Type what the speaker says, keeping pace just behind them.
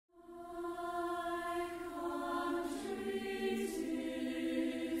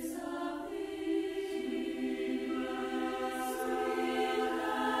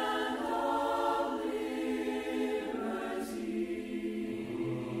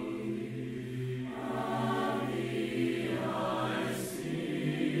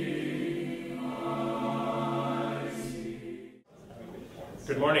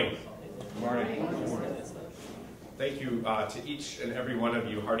to each and every one of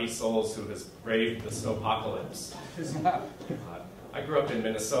you hardy souls who has braved the snowpocalypse. I grew up in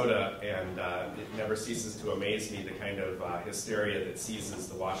Minnesota, and it never ceases to amaze me the kind of hysteria that seizes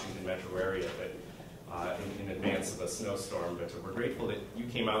the Washington metro area in advance of a snowstorm. But we're grateful that you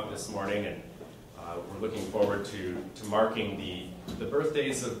came out this morning, and we're looking forward to marking the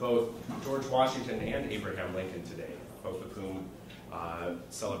birthdays of both George Washington and Abraham Lincoln today, both of whom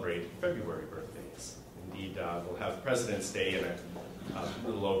celebrate February birthdays. Indeed, we'll have President's Day in a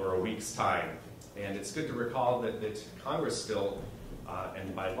little over a week's time. And it's good to recall that Congress still,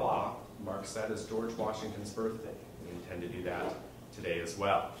 and by law, marks that as George Washington's birthday. We intend to do that today as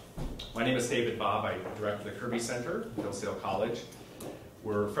well. My name is David Bobb. I direct the Kirby Center at Hillsdale College.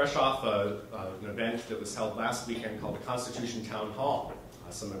 We're fresh off an event that was held last weekend called the Constitution Town Hall.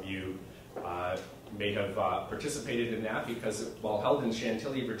 Some of you may have participated in that because while held in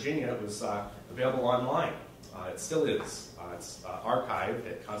Chantilly, Virginia, it was available online. It still is. It's archived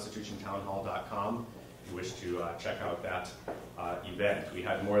at constitutiontownhall.com if you wish to check out that event. We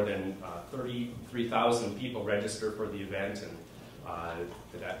had more than 33,000 people register for the event, and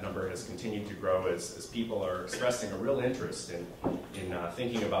that number has continued to grow as people are expressing a real interest in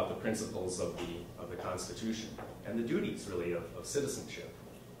thinking about the principles of the Constitution and the duties, really, of citizenship.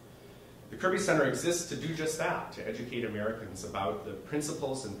 The Kirby Center exists to do just that, to educate Americans about the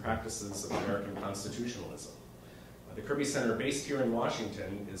principles and practices of American constitutionalism. The Kirby Center, based here in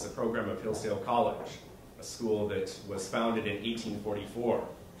Washington, is a program of Hillsdale College, a school that was founded in 1844.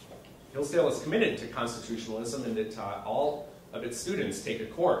 Hillsdale is committed to constitutionalism in that all of its students take a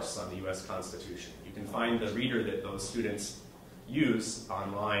course on the U.S. Constitution. You can find the reader that those students use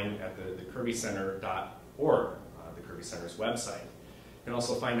online at the kirbycenter.org, the Kirby Center's website. You can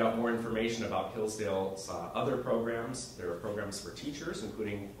also find out more information about Hillsdale's other programs. There are programs for teachers,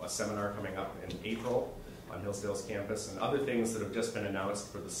 including a seminar coming up in April on Hillsdale's campus, and other things that have just been announced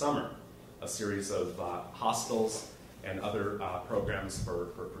for the summer, a series of hostels and other programs for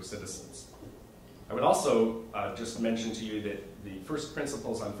citizens. I would also just mention to you that the First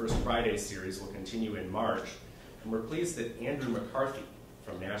Principles on First Friday series will continue in March, and we're pleased that Andrew McCarthy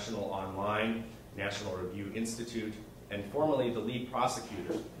from National Online, National Review Institute, and formerly the lead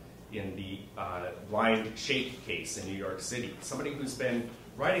prosecutor in the blind shape case in New York City. Somebody who's been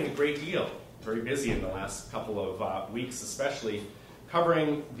writing a great deal, very busy in the last couple of weeks especially,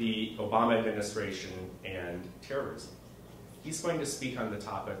 covering the Obama administration and terrorism. He's going to speak on the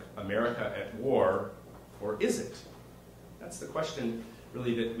topic, America at War, or is it? That's the question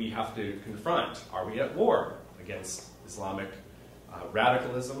really that we have to confront. Are we at war against Islamic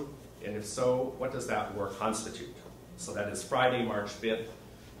radicalism? And if so, what does that war constitute? So that is Friday, March 5th,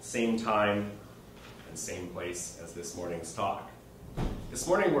 same time and same place as this morning's talk. This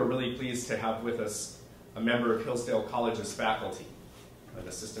morning we're really pleased to have with us a member of Hillsdale College's faculty, an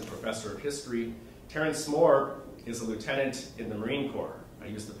assistant professor of history. Terrence Moore is a lieutenant in the Marine Corps. I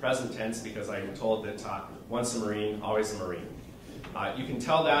use the present tense because I am told that once a Marine, always a Marine. You can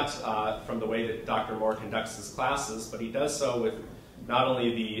tell that from the way that Dr. Moore conducts his classes, but he does so with not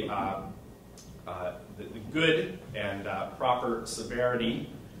only the good and proper severity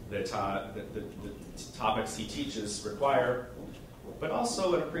that the topics he teaches require, but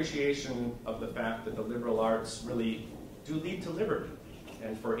also an appreciation of the fact that the liberal arts really do lead to liberty.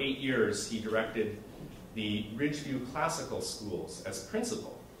 And for 8 years, he directed the Ridgeview Classical Schools as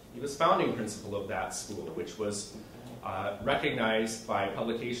principal. He was founding principal of that school, which was recognized by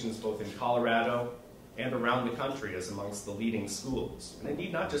publications both in Colorado and around the country as amongst the leading schools. And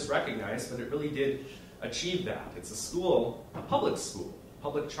indeed, not just recognized, but it really did achieve that. It's a school, a public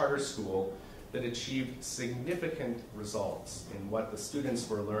charter school, that achieved significant results in what the students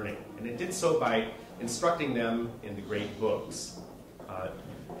were learning. And it did so by instructing them in the great books.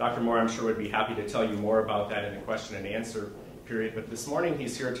 Dr. Moore, I'm sure, would be happy to tell you more about that in the question and answer period, but this morning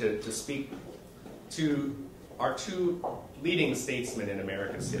he's here to speak to our two leading statesmen in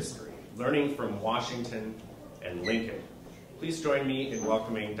America's history, learning from Washington and Lincoln. Please join me in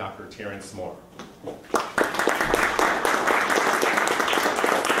welcoming Dr. Terrence Moore.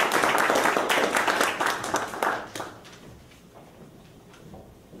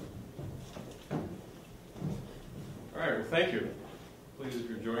 Thank you. Please, if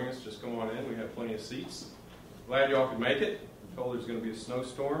you're joining us, just come on in. We have plenty of seats. Glad you all could make it. I'm told there's going to be a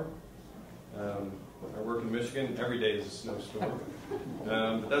snowstorm. I work in Michigan. Every day is a snowstorm.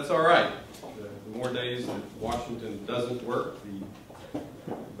 But that's all right. The more days that Washington doesn't work, the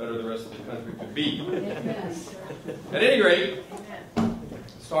better the rest of the country could be. At any rate,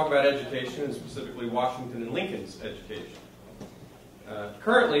 let's talk about education, and specifically Washington and Lincoln's education.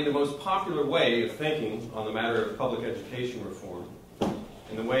 Currently, the most popular way of thinking on the matter of public education reform,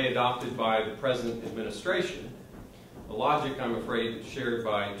 and the way adopted by the present administration, a logic, I'm afraid, that's shared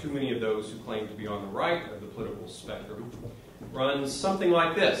by too many of those who claim to be on the right of the political spectrum, runs something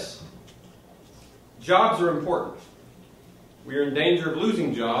like this. Jobs are important. We are in danger of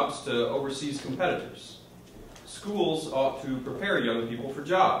losing jobs to overseas competitors. Schools ought to prepare young people for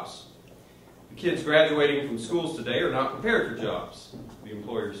jobs. The kids graduating from schools today are not prepared for jobs, the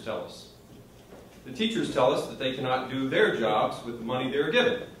employers tell us. The teachers tell us that they cannot do their jobs with the money they are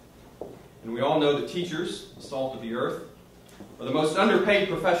given. And we all know that teachers, the salt of the earth, are the most underpaid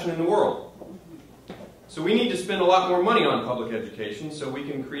profession in the world. So we need to spend a lot more money on public education so we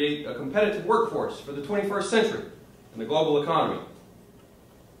can create a competitive workforce for the 21st century and the global economy.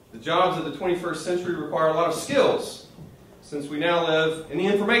 The jobs of the 21st century require a lot of skills, since we now live in the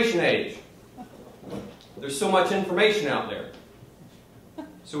information age. There's so much information out there.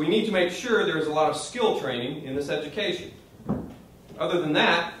 So we need to make sure there is a lot of skill training in this education. Other than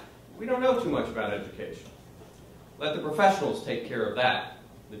that, we don't know too much about education. Let the professionals take care of that,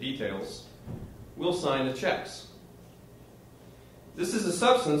 the details. We'll sign the checks. This is the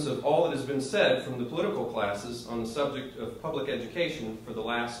substance of all that has been said from the political classes on the subject of public education for the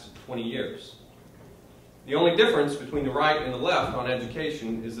last 20 years. The only difference between the right and the left on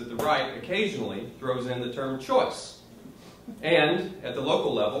education is that the right occasionally throws in the term choice. And at the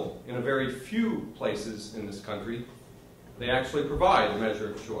local level, in a very few places in this country, they actually provide a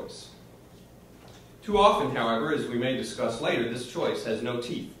measure of choice. Too often, however, as we may discuss later, this choice has no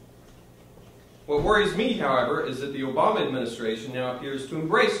teeth. What worries me, however, is that the Obama administration now appears to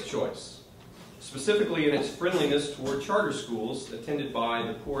embrace choice, specifically in its friendliness toward charter schools attended by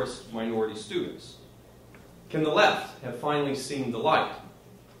the poorest minority students. Can the left have finally seen the light?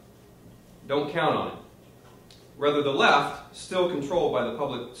 Don't count on it. Rather, the left, still controlled by the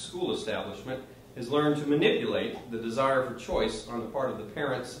public school establishment, has learned to manipulate the desire for choice on the part of the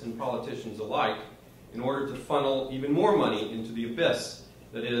parents and politicians alike in order to funnel even more money into the abyss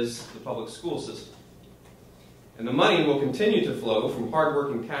that is the public school system. And the money will continue to flow from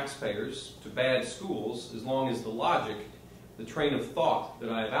hardworking taxpayers to bad schools as long as the logic, the train of thought that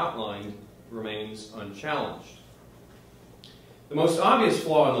I have outlined, remains unchallenged. The most obvious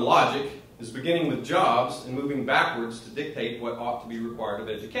flaw in the logic is beginning with jobs and moving backwards to dictate what ought to be required of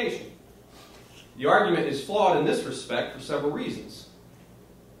education. The argument is flawed in this respect for several reasons.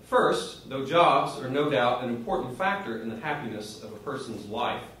 First, though jobs are no doubt an important factor in the happiness of a person's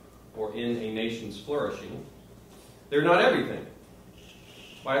life or in a nation's flourishing, they're not everything.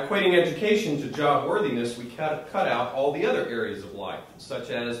 By equating education to job worthiness, we cut out all the other areas of life, such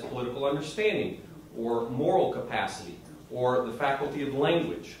as political understanding, or moral capacity, or the faculty of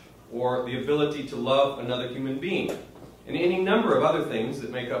language, or the ability to love another human being, and any number of other things that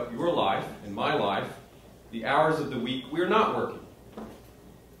make up your life and my life, the hours of the week we are not working,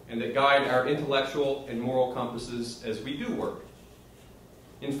 and that guide our intellectual and moral compasses as we do work.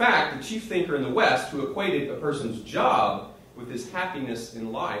 In fact, the chief thinker in the West who equated a person's job with his happiness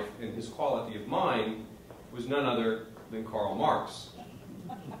in life and his quality of mind was none other than Karl Marx.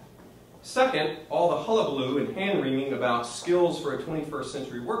 Second, all the hullabaloo and hand-wringing about skills for a 21st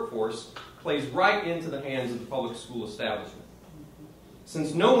century workforce plays right into the hands of the public school establishment.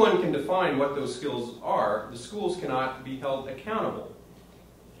 Since no one can define what those skills are, the schools cannot be held accountable.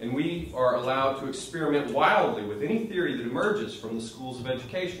 And we are allowed to experiment wildly with any theory that emerges from the schools of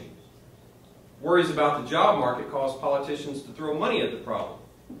education. Worries about the job market cause politicians to throw money at the problem.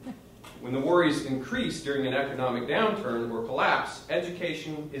 When the worries increase during an economic downturn or collapse,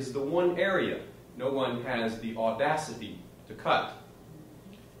 education is the one area no one has the audacity to cut.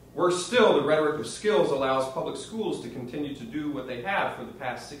 Worse still, the rhetoric of skills allows public schools to continue to do what they have for the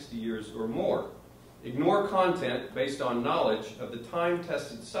past 60 years or more. Ignore content based on knowledge of the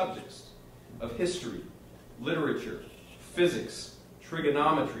time-tested subjects of history, literature, physics,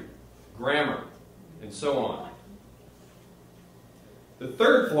 trigonometry, grammar, and so on. The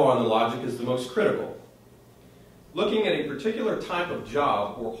third flaw in the logic is the most critical. Looking at a particular type of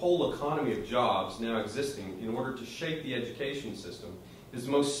job or whole economy of jobs now existing in order to shape the education system is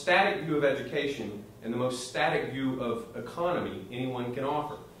the most static view of education and the most static view of economy anyone can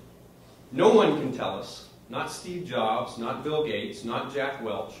offer. No one can tell us, not Steve Jobs, not Bill Gates, not Jack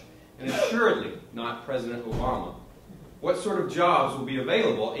Welch, and assuredly not President Obama, what sort of jobs will be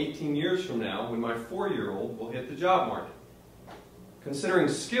available 18 years from now when my 4-year-old will hit the job market. Considering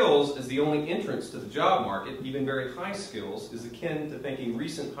skills as the only entrance to the job market, even very high skills, is akin to thinking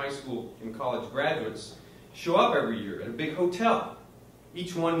recent high school and college graduates show up every year at a big hotel,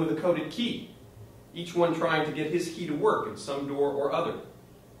 each one with a coded key. each one trying to get his key to work in some door or other.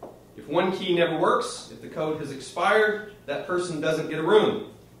 If one key never works, if the code has expired, that person doesn't get a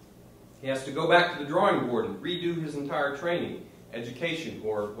room. He has to go back to the drawing board and redo his entire training, education,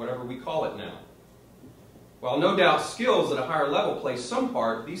 or whatever we call it now. While no doubt skills at a higher level play some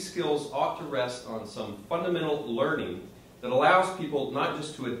part, these skills ought to rest on some fundamental learning that allows people not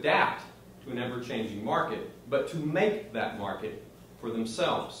just to adapt to an ever-changing market, but to make that market for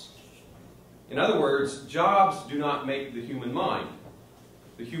themselves. In other words, jobs do not make the human mind.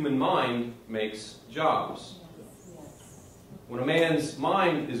 The human mind makes jobs. When a man's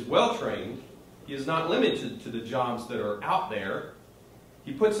mind is well-trained, he is not limited to the jobs that are out there.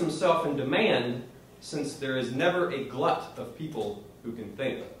 He puts himself in demand since there is never a glut of people who can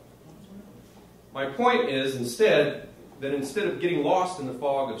think. My point is instead of getting lost in the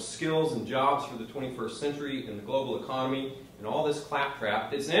fog of skills and jobs for the 21st century and the global economy and all this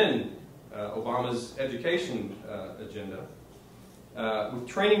claptrap that's in Obama's education agenda, with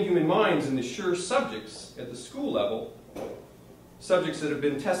training human minds in the sure subjects at the school level, subjects that have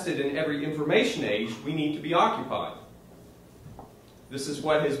been tested in every information age, we need to be occupied. This is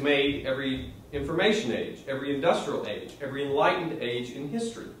what has made every information age, every industrial age, every enlightened age in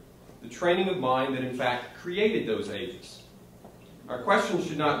history. The training of mind that in fact created those ages. Our question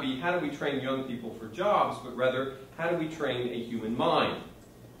should not be how do we train young people for jobs, but rather how do we train a human mind?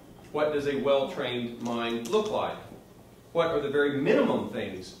 What does a well-trained mind look like? What are the very minimum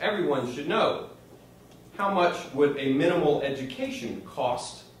things everyone should know? How much would a minimal education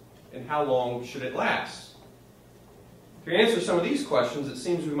cost, and how long should it last? To answer some of these questions, it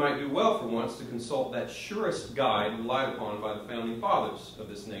seems we might do well for once to consult that surest guide relied upon by the founding fathers of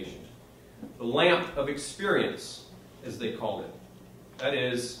this nation. The lamp of experience, as they called it. That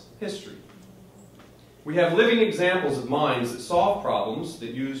is, history. We have living examples of minds that solved problems, that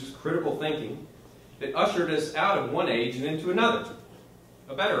used critical thinking, that ushered us out of one age and into another,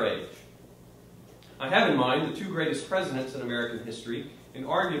 a better age. I have in mind the two greatest presidents in American history, and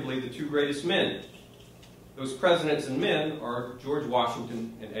arguably the two greatest men. Those presidents and men are George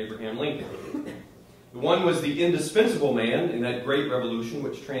Washington and Abraham Lincoln. The one was the indispensable man in that great revolution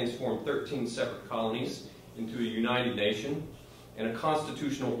which transformed 13 separate colonies into a united nation and a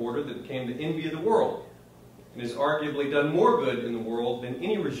constitutional order that became the envy of the world and has arguably done more good in the world than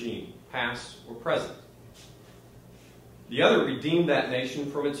any regime, past or present. The other redeemed that nation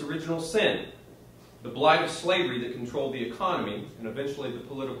from its original sin, the blight of slavery that controlled the economy and eventually the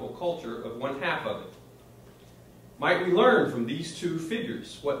political culture of one half of it. Might we learn from these two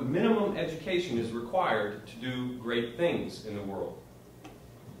figures what minimum education is required to do great things in the world?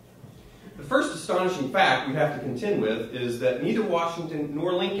 The first astonishing fact we have to contend with is that neither Washington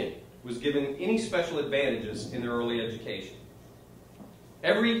nor Lincoln was given any special advantages in their early education.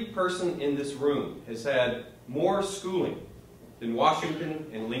 Every person in this room has had more schooling than Washington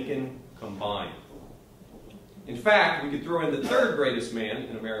and Lincoln combined. In fact, we could throw in the third greatest man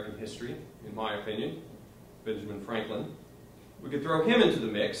in American history, in my opinion, Benjamin Franklin. We could throw him into the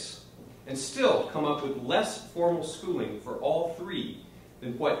mix and still come up with less formal schooling for all three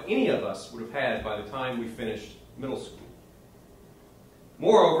than what any of us would have had by the time we finished middle school.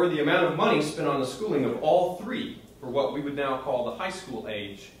 Moreover, the amount of money spent on the schooling of all three for what we would now call the high school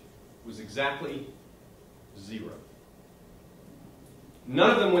age was exactly zero. None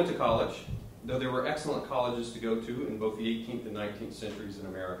of them went to college, though there were excellent colleges to go to in both the 18th and 19th centuries in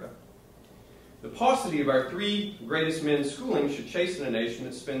America. The paucity of our three greatest men's schooling should chasten a nation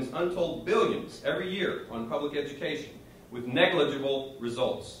that spends untold billions every year on public education with negligible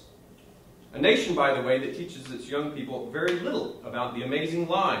results. A nation, by the way, that teaches its young people very little about the amazing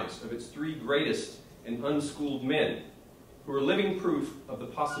lives of its three greatest and unschooled men who are living proof of the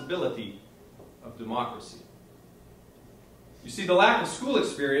possibility of democracy. You see, the lack of school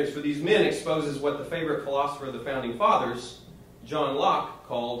experience for these men exposes what the favorite philosopher of the Founding Fathers, John Locke,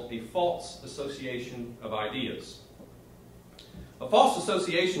 called a false association of ideas. A false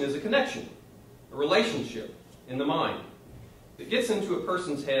association is a connection, a relationship in the mind that gets into a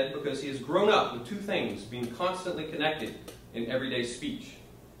person's head because he has grown up with two things being constantly connected in everyday speech,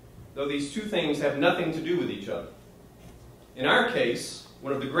 though these two things have nothing to do with each other. In our case,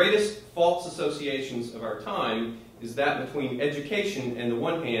 one of the greatest false associations of our time is that between education on the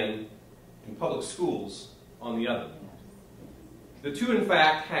one hand and public schools on the other. The two, in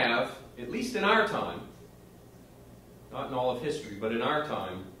fact, have, at least in our time, not in all of history, but in our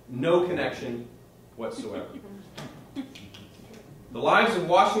time, no connection whatsoever. The lives of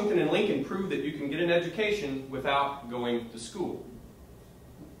Washington and Lincoln prove that you can get an education without going to school.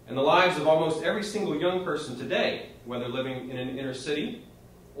 And the lives of almost every single young person today, whether living in an inner city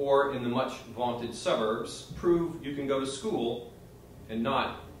or in the much vaunted suburbs, prove you can go to school and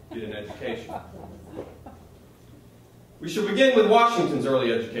not get an education. We shall begin with Washington's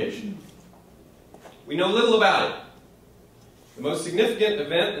early education. We know little about it. The most significant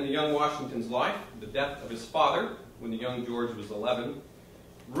event in the young Washington's life, the death of his father when the young George was 11,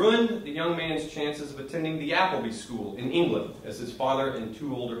 ruined the young man's chances of attending the Appleby School in England, as his father and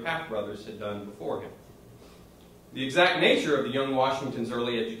two older half-brothers had done before him. The exact nature of the young Washington's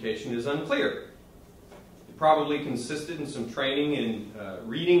early education is unclear. It probably consisted in some training in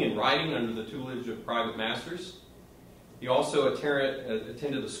reading and writing under the tutelage of private masters. He also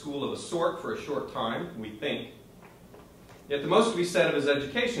attended a school of a sort for a short time, we think. Yet the most to be said of his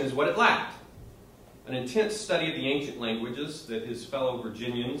education is what it lacked. An intense study of the ancient languages that his fellow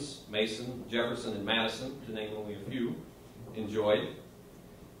Virginians, Mason, Jefferson, and Madison, to name only a few, enjoyed,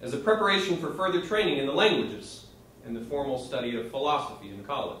 as a preparation for further training in the languages and the formal study of philosophy in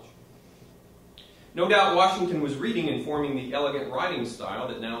college. No doubt Washington was reading and forming the elegant writing style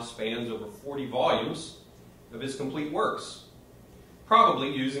that now spans over 40 volumes of his complete works,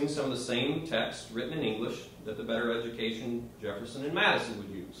 probably using some of the same text written in English that the better education Jefferson and Madison would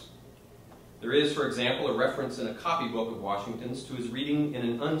use. There is, for example, a reference in a copybook of Washington's to his reading in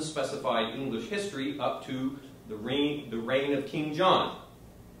an unspecified English history up to the reign of King John,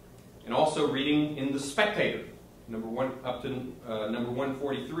 and also reading in The Spectator, up to number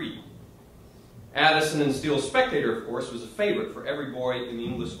 143. Addison and Steele's Spectator, of course, was a favorite for every boy in the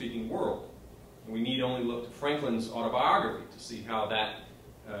English-speaking world. And we need only look to Franklin's autobiography to see how that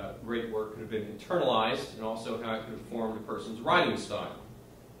great work could have been internalized and also how it could have formed a person's writing style.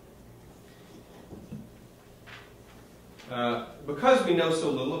 Because we know so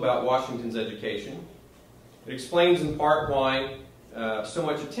little about Washington's education, it explains in part why so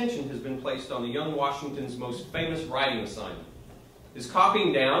much attention has been placed on the young Washington's most famous writing assignment. His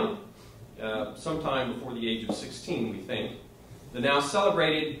copying down, sometime before the age of 16, we think, the now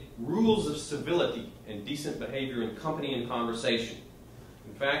celebrated rules of civility and decent behavior in company and conversation.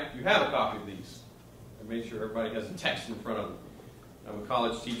 In fact, you have a copy of these. I made sure everybody has a text in front of them. I'm a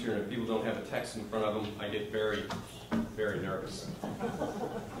college teacher, and if people don't have a text in front of them, I get very, very nervous.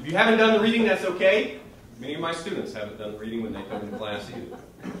 If you haven't done the reading, that's okay. Many of my students haven't done the reading when they come into class either.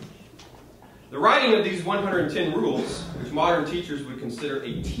 The writing of these 110 rules, which modern teachers would consider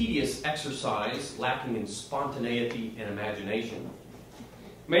a tedious exercise lacking in spontaneity and imagination,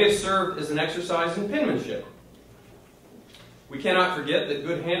 may have served as an exercise in penmanship. We cannot forget that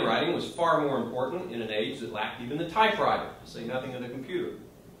good handwriting was far more important in an age that lacked even the typewriter, to say nothing of the computer.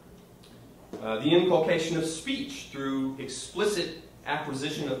 The inculcation of speech through explicit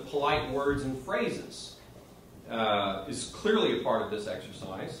acquisition of polite words and phrases is clearly a part of this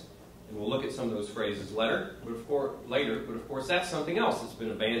exercise. And we'll look at some of those phrases later, but of course that's something else that's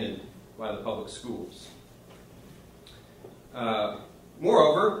been abandoned by the public schools.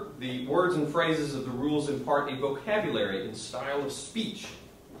 Moreover, the words and phrases of the rules impart a vocabulary and style of speech.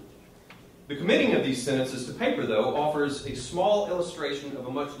 The committing of these sentences to paper, though, offers a small illustration of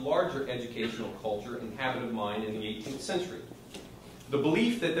a much larger educational culture and habit of mind in the 18th century. The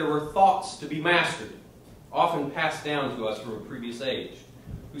belief that there were thoughts to be mastered, often passed down to us from a previous age,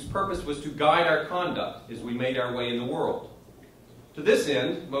 whose purpose was to guide our conduct as we made our way in the world. To this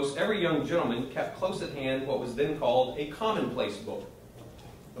end, most every young gentleman kept close at hand what was then called a commonplace book,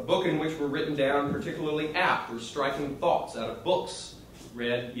 a book in which were written down particularly apt or striking thoughts out of books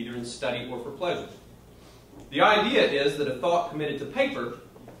read either in study or for pleasure. The idea is that a thought committed to paper,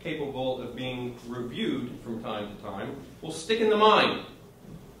 capable of being reviewed from time to time, will stick in the mind,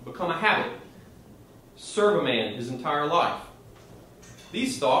 become a habit, serve a man his entire life.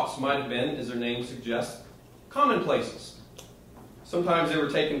 These thoughts might have been, as their name suggests, commonplaces. Sometimes they were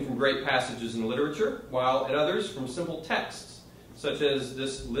taken from great passages in literature, while at others from simple texts, such as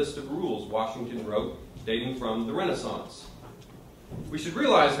this list of rules Washington wrote dating from the Renaissance. We should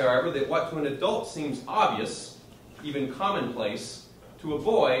realize, however, that what to an adult seems obvious, even commonplace, to a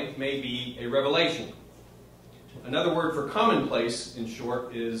boy may be a revelation. Another word for commonplace, in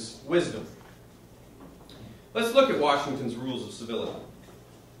short, is wisdom. Let's look at Washington's rules of civility.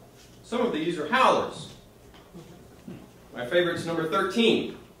 Some of these are howlers. My favorite's number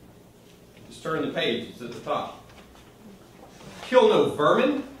 13. Just turn the page, it's at the top. Kill no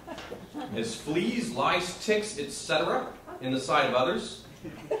vermin, as fleas, lice, ticks, etc., in the sight of others.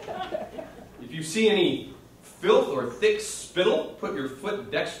 If you see any filth or thick spittle, put your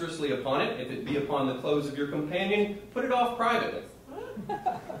foot dexterously upon it. If it be upon the clothes of your companion, put it off privately.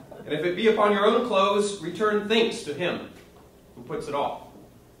 And if it be upon your own clothes, return thanks to him who puts it off.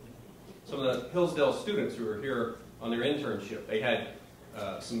 Some of the Hillsdale students who were here on their internship, they had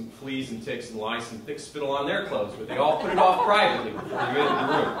some fleas and ticks and lice and thick spittle on their clothes, but they all put it off privately before you enter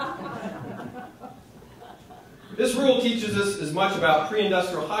the room. This rule teaches us as much about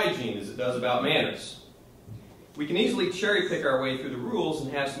pre-industrial hygiene as it does about manners. We can easily cherry-pick our way through the rules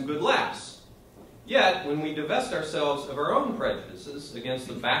and have some good laughs. Yet, when we divest ourselves of our own prejudices against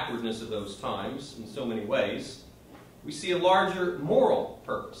the backwardness of those times in so many ways, we see a larger moral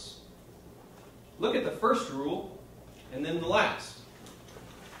purpose. Look at the first rule and then the last.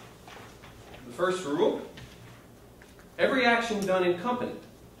 The first rule: every action done in company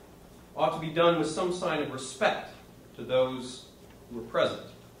ought to be done with some sign of respect to those who are present.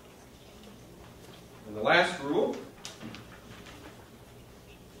 And the last rule: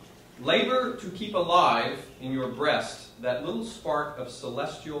 labor to keep alive in your breast that little spark of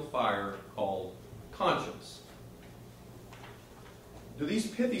celestial fire called conscience. Do these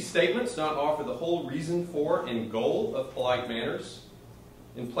pithy statements not offer the whole reason for and goal of polite manners,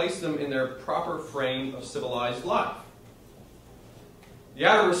 and place them in their proper frame of civilized life? The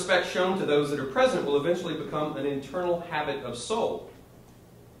outer respect shown to those that are present will eventually become an internal habit of soul.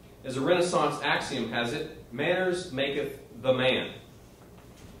 As a Renaissance axiom has it, manners maketh the man.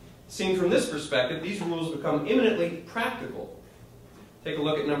 Seen from this perspective, these rules become eminently practical. Take a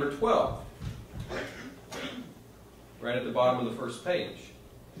look at number 12, right at the bottom of the first page.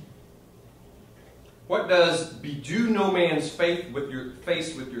 What does bedew no man's face with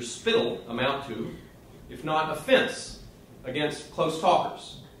your spittle amount to, if not offense against close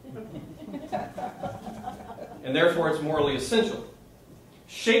talkers? And therefore it's morally essential.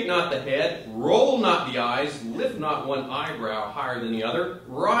 Shake not the head, roll not the eyes, lift not one eyebrow higher than the other,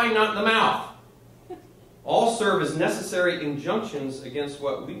 wry not the mouth. All serve as necessary injunctions against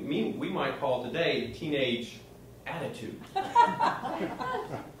what we might call today teenage attitude.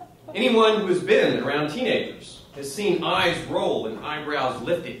 Anyone who has been around teenagers has seen eyes roll and eyebrows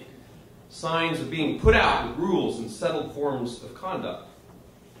lifted, signs of being put out with rules and settled forms of conduct.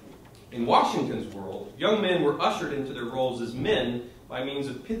 In Washington's world, young men were ushered into their roles as men by means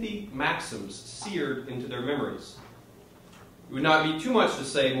of pithy maxims seared into their memories. It would not be too much to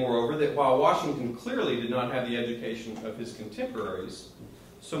say, moreover, that while Washington clearly did not have the education of his contemporaries,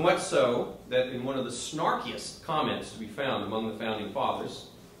 so much so that in one of the snarkiest comments to be found among the Founding Fathers,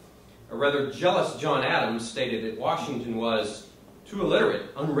 a rather jealous John Adams stated that Washington was too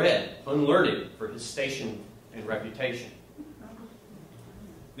illiterate, unread, unlearned for his station and reputation.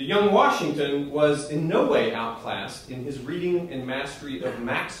 The young Washington was in no way outclassed in his reading and mastery of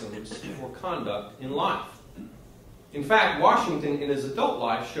maxims for conduct in life. In fact, Washington in his adult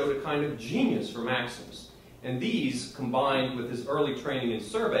life showed a kind of genius for maxims, and these, combined with his early training in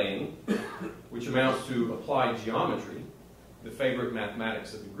surveying, which amounts to applied geometry, the favorite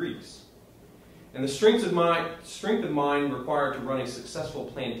mathematics of the Greeks, and the strength of mind required to run a successful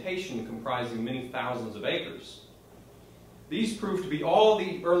plantation comprising many thousands of acres, these proved to be all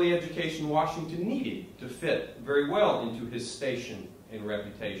the early education Washington needed to fit very well into his station and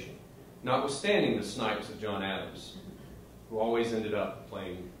reputation, notwithstanding the snipes of John Adams, who always ended up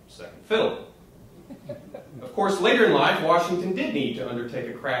playing second fiddle. Of course, later in life, Washington did need to undertake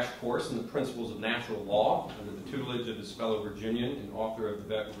a crash course in the principles of natural law under the tutelage of his fellow Virginian and author of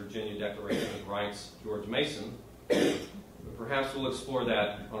the Virginia Declaration of Rights, George Mason. But perhaps we'll explore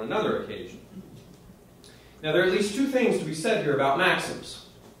that on another occasion. Now, there are at least two things to be said here about maxims.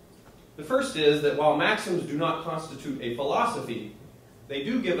 The first is that while maxims do not constitute a philosophy, they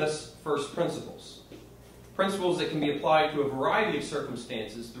do give us first principles. Principles that can be applied to a variety of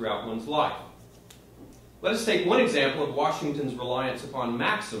circumstances throughout one's life. Let us take one example of Washington's reliance upon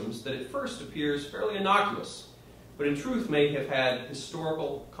maxims that at first appears fairly innocuous, but in truth may have had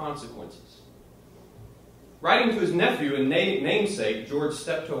historical consequences. Writing to his nephew and namesake, George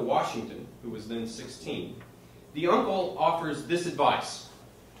Steptoe Washington, who was then 16, the uncle offers this advice.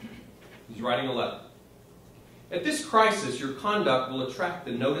 He's writing a letter. At this crisis, your conduct will attract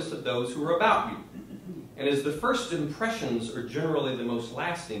the notice of those who are about you. And as the first impressions are generally the most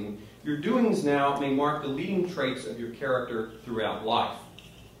lasting, your doings now may mark the leading traits of your character throughout life.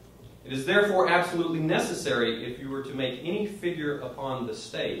 It is therefore absolutely necessary, if you were to make any figure upon the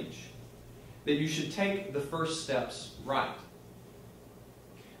stage, that you should take the first steps right.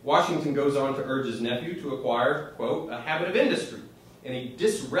 Washington goes on to urge his nephew to acquire, quote, a habit of industry and a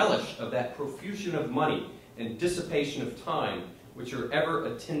disrelish of that profusion of money and dissipation of time which are ever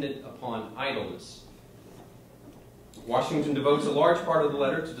attendant upon idleness. Washington devotes a large part of the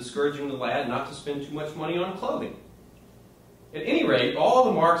letter to discouraging the lad not to spend too much money on clothing. At any rate, all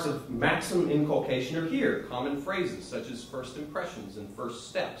the marks of maxim inculcation are here. Common phrases such as first impressions and first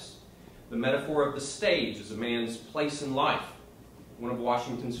steps. The metaphor of the stage as a man's place in life. one of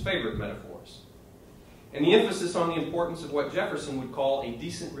Washington's favorite metaphors, and the emphasis on the importance of what Jefferson would call a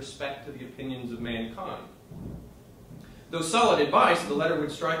decent respect to the opinions of mankind. Though solid advice, the letter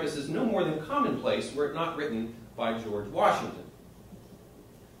would strike us as no more than commonplace were it not written by George Washington.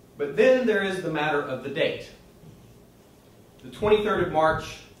 But then there is the matter of the date. The 23rd of March,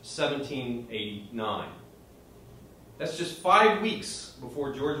 1789. That's just 5 weeks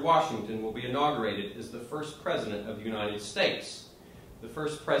before George Washington will be inaugurated as the first president of the United States, the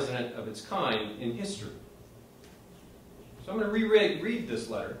first president of its kind in history. So I'm going to reread this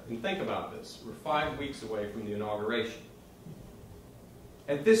letter and think about this. We're 5 weeks away from the inauguration.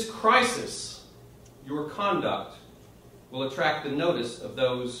 At this crisis, your conduct will attract the notice of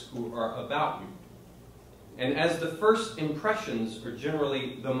those who are about you. And as the first impressions are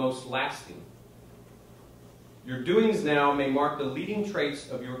generally the most lasting, your doings now may mark the leading traits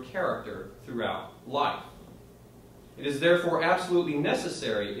of your character throughout life. It is therefore absolutely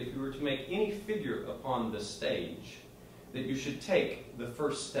necessary, if you were to make any figure upon the stage, that you should take the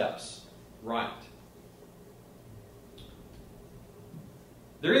first steps right.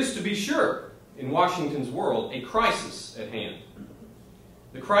 There is, to be sure, in Washington's world, a crisis at hand.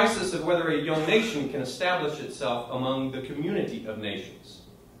 The crisis of whether a young nation can establish itself among the community of nations.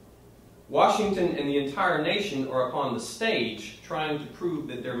 Washington and the entire nation are upon the stage trying to prove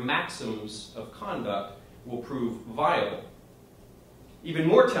that their maxims of conduct will prove viable. Even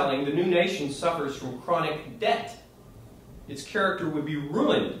more telling, the new nation suffers from chronic debt. Its character would be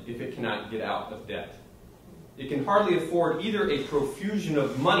ruined if it cannot get out of debt. It can hardly afford either a profusion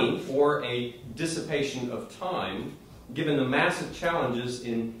of money or a dissipation of time, given the massive challenges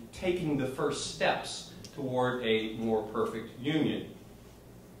in taking the first steps toward a more perfect union.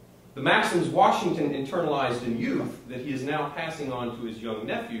 The maxims Washington internalized in youth that he is now passing on to his young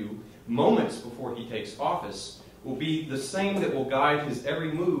nephew moments before he takes office will be the same that will guide his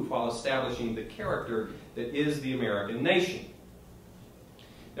every move while establishing the character that is the American nation.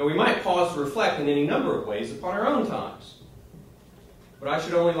 Now, we might pause to reflect in any number of ways upon our own times. But I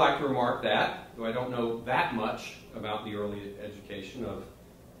should only like to remark that, though I don't know that much about the early education of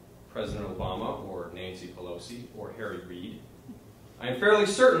President Obama or Nancy Pelosi or Harry Reid, I am fairly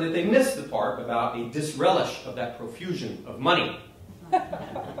certain that they missed the part about a disrelish of that profusion of money.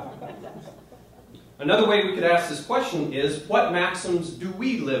 Another way we could ask this question is, what maxims do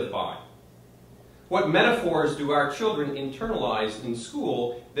we live by? What metaphors do our children internalize in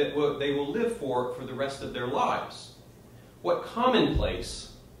school that they will live for the rest of their lives? What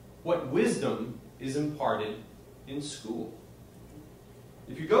commonplace, what wisdom is imparted in school?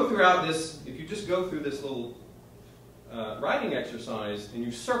 If you go throughout this, if you just go through this little writing exercise and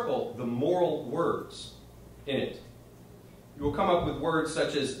you circle the moral words in it, you will come up with words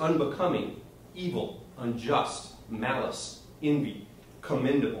such as unbecoming, evil, unjust, malice, envy,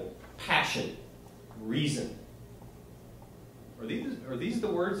 commendable, passion, reason. Are these the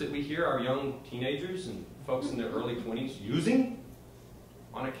words that we hear our young teenagers and folks in their early 20s using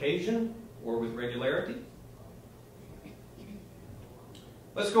on occasion or with regularity?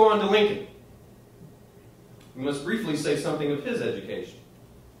 Let's go on to Lincoln. We must briefly say something of his education.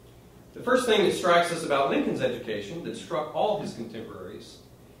 The first thing that strikes us about Lincoln's education, that struck all his contemporaries,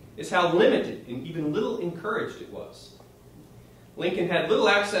 is how limited and even little encouraged it was. Lincoln had little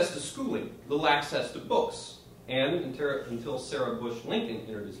access to schooling, little access to books, and until Sarah Bush Lincoln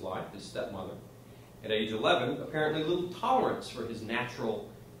entered his life, his stepmother, at age 11, apparently little tolerance for his natural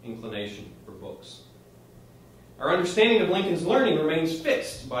inclination for books. Our understanding of Lincoln's learning remains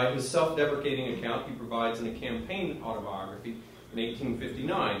fixed by his self-deprecating account he provides in a campaign autobiography in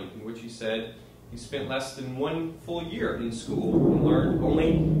 1859, in which he said he spent less than 1 full year in school and learned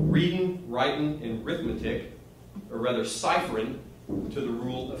only reading, writing, and arithmetic, or rather ciphering, to the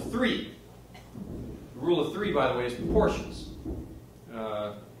rule of 3. The rule of 3, by the way, is proportions.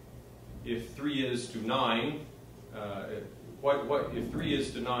 If 3 is to 9, if 3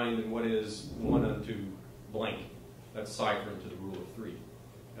 is to 9, then what is 1 unto blank? That's ciphering to the rule of 3.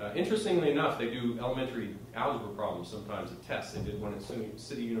 Interestingly enough, they do elementary algebra problems sometimes at tests. They did one at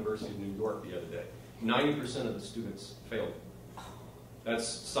City University of New York the other day. 90% of the students failed. That's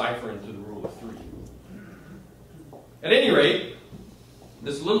ciphering to the rule of 3. At any rate,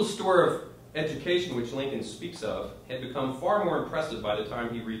 this little store of education which Lincoln speaks of had become far more impressive by the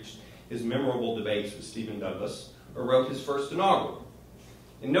time he reached his memorable debates with Stephen Douglas or wrote his first inaugural.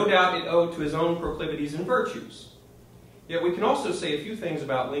 And no doubt it owed to his own proclivities and virtues. Yet we can also say a few things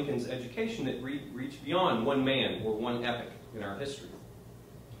about Lincoln's education that reach beyond one man or one epoch in our history.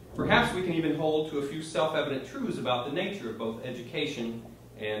 Perhaps we can even hold to a few self-evident truths about the nature of both education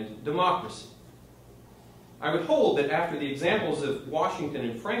and democracy. I would hold that after the examples of Washington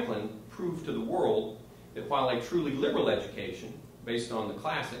and Franklin proved to the world that while a truly liberal education, based on the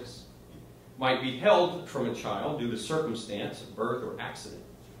classics, might be held from a child due to circumstance of birth or accident,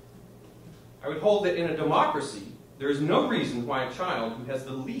 I would hold that in a democracy, there is no reason why a child who has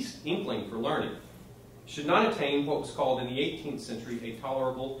the least inkling for learning should not attain what was called in the 18th century a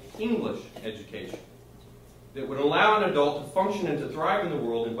tolerable English education that would allow an adult to function and to thrive in the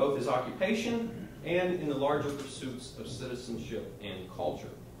world in both his occupation and in the larger pursuits of citizenship and culture.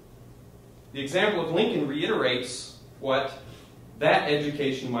 The example of Lincoln reiterates what that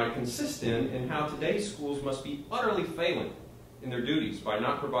education might consist in and how today's schools must be utterly failing in their duties by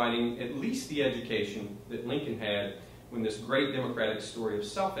not providing at least the education that Lincoln had when this great democratic story of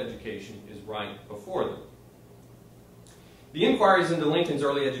self-education is right before them. The inquiries into Lincoln's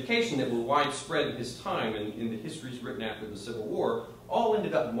early education that were widespread in his time and in the histories written after the Civil War all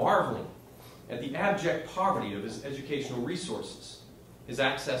ended up marveling at the abject poverty of his educational resources, his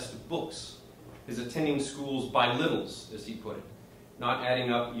access to books, his attending schools by littles, as he put it, not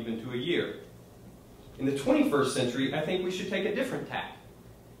adding up even to a year. In the 21st century, I think we should take a different tack.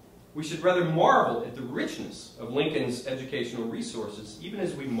 We should rather marvel at the richness of Lincoln's educational resources, even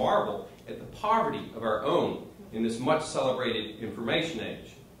as we marvel at the poverty of our own in this much celebrated information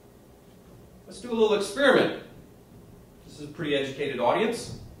age. Let's do a little experiment. This is a pretty educated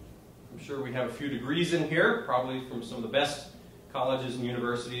audience. I'm sure we have a few degrees in here, probably from some of the best colleges and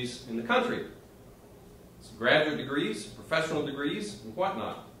universities in the country. Some graduate degrees, professional degrees, and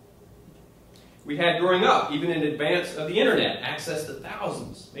whatnot. We had, growing up, even in advance of the internet, access to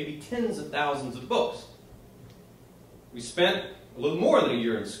thousands, maybe tens of thousands of books. We spent a little more than a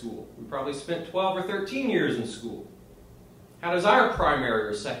year in school. We probably spent 12 or 13 years in school. How does our primary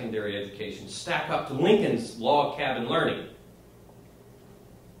or secondary education stack up to Lincoln's log cabin learning?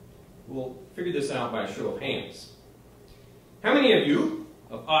 We'll figure this out by a show of hands. How many of you,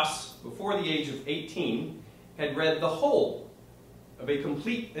 of us, before the age of 18, had read the whole of a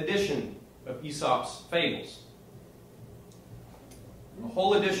complete edition of Aesop's Fables? A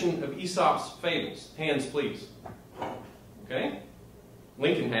whole edition of Aesop's Fables. Hands, please. Okay?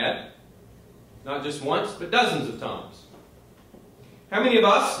 Lincoln had. Not just once, but dozens of times. How many of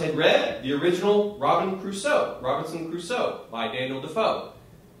us had read the original Robinson Crusoe by Daniel Defoe?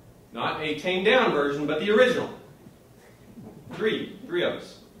 Not a tamed down version, but the original. Three of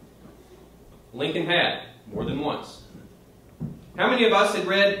us. Lincoln had, more than once. How many of us had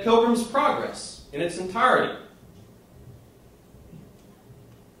read Pilgrim's Progress in its entirety?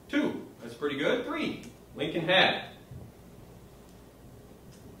 2. That's pretty good. 3. Lincoln had.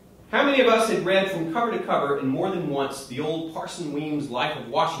 How many of us had read from cover to cover and more than once the old Parson Weems' Life of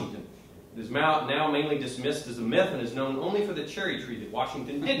Washington? It is now mainly dismissed as a myth and is known only for the cherry tree that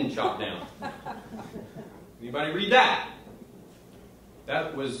Washington didn't chop down. Anybody read that?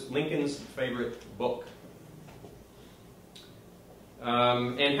 That was Lincoln's favorite book.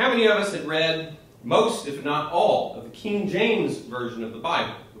 And how many of us had read most, if not all, of the King James version of the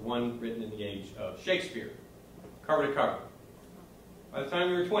Bible, the one written in the age of Shakespeare, cover to cover? By the time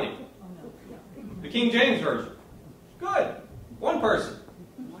you were 20. The King James version. Good. One person.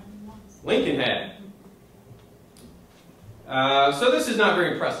 Lincoln had. So this is not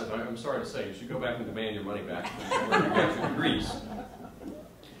very impressive. I'm sorry to say. You should go back and demand your money back when you get your degrees.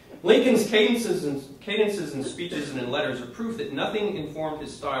 Lincoln's cadences and speeches and in letters are proof that nothing informed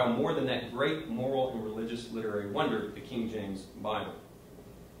his style more than that great moral and religious literary wonder, the King James Bible.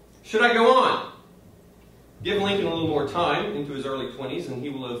 Should I go on? Give Lincoln a little more time into his early 20s and he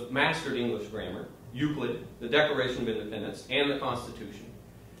will have mastered English grammar, Euclid, the Declaration of Independence, and the Constitution,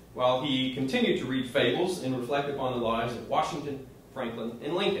 while he continued to read fables and reflect upon the lives of Washington, Franklin,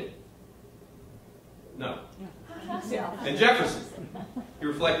 and Lincoln. No. And Jefferson. He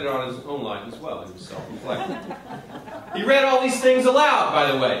reflected on his own life as well. He was self-reflecting. He read all these things aloud,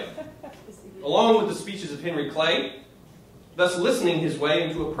 by the way, along with the speeches of Henry Clay, thus listening his way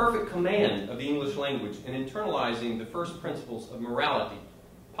into a perfect command of the English language and internalizing the first principles of morality,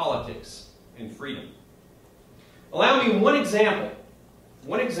 politics, and freedom. Allow me one example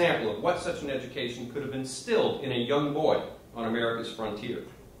of what such an education could have instilled in a young boy on America's frontier.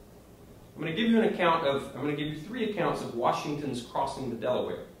 I'm going to give you 3 accounts of Washington's crossing the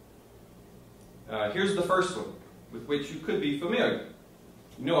Delaware. Here's the first one, with which you could be familiar.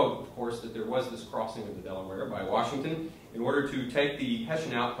 You know, of course, that there was this crossing of the Delaware by Washington in order to take the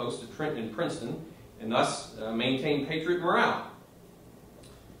Hessian outposts of Trenton and Princeton and thus maintain patriot morale.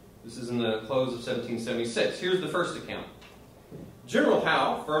 This is in the close of 1776. Here's the first account. General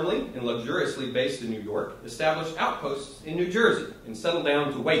Howe, firmly and luxuriously based in New York, established outposts in New Jersey and settled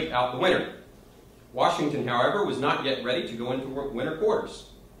down to wait out the winter. Washington, however, was not yet ready to go into winter quarters.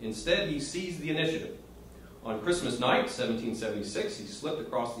 Instead, he seized the initiative. On Christmas night, 1776, he slipped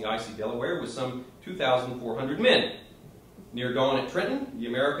across the icy Delaware with some 2,400 men. Near dawn at Trenton, the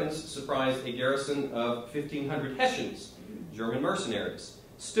Americans surprised a garrison of 1,500 Hessians, German mercenaries,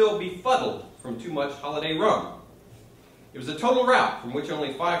 still befuddled from too much holiday rum. It was a total rout from which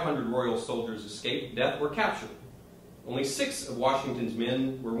only 500 royal soldiers escaped death or capture. Only 6 of Washington's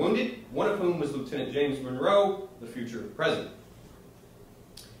men were wounded, one of whom was Lieutenant James Monroe, the future president.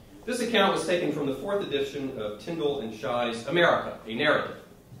 This account was taken from the 4th edition of Tyndall and Shy's America, a Narrative.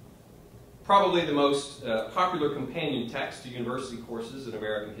 Probably the most popular companion text to university courses in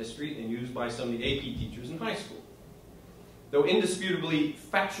American history and used by some of the AP teachers in high school. Though indisputably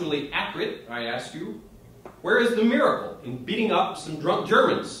factually accurate, I ask you, where is the miracle in beating up some drunk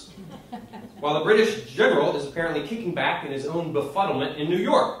Germans, while the British general is apparently kicking back in his own befuddlement in New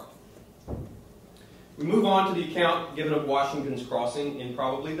York? We move on to the account given of Washington's crossing in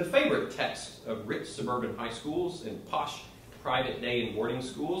probably the favorite text of rich suburban high schools and posh private day and boarding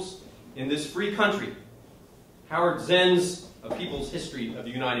schools in this free country, Howard Zinn's A People's History of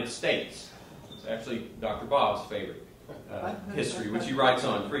the United States. It's actually Dr. Bob's favorite history, which he writes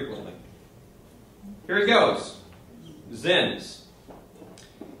on frequently. Here he goes. Zinn's.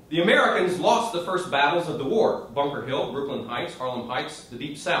 The Americans lost the first battles of the war, Bunker Hill, Brooklyn Heights, Harlem Heights, the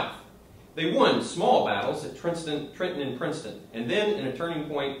Deep South. They won small battles at Trenton and Princeton, and then, in a turning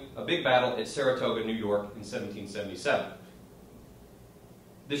point, a big battle at Saratoga, New York in 1777.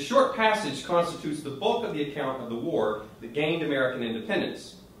 This short passage constitutes the bulk of the account of the war that gained American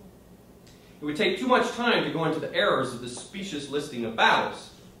independence. It would take too much time to go into the errors of the specious listing of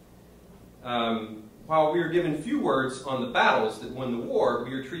battles. While we are given few words on the battles that won the war,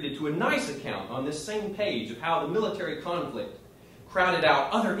 we are treated to a nice account on this same page of how the military conflict crowded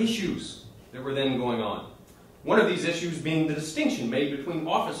out other issues that were then going on. One of these issues being the distinction made between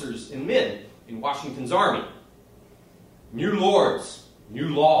officers and men in Washington's army. New lords, new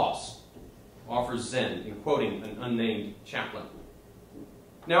laws, offers Zinn in quoting an unnamed chaplain.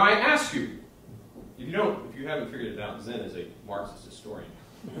 Now I ask you, if you haven't figured it out, Zinn is a Marxist historian.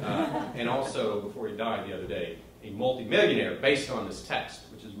 And also, before he died the other day, a multimillionaire based on this text,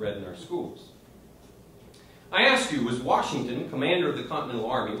 which is read in our schools. I ask you, was Washington, commander of the Continental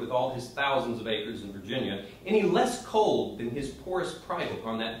Army with all his thousands of acres in Virginia, any less cold than his poorest private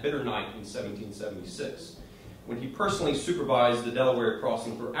on that bitter night in 1776, when he personally supervised the Delaware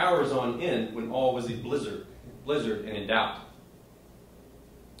crossing for hours on end when all was a blizzard and in doubt?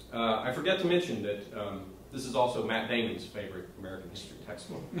 I forget to mention that this is also Matt Damon's favorite American history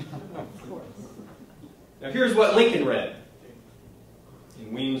textbook. Of course. Now here's what Lincoln read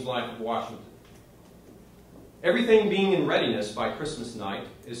in Weems' Life of Washington. Everything being in readiness by Christmas night,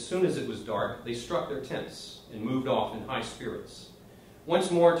 as soon as it was dark, they struck their tents and moved off in high spirits,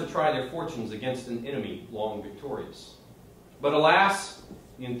 once more to try their fortunes against an enemy long victorious. But alas,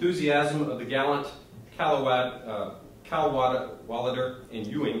 the enthusiasm of the gallant Cadwallader and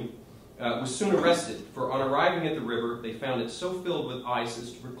Ewing was soon arrested, for on arriving at the river, they found it so filled with ice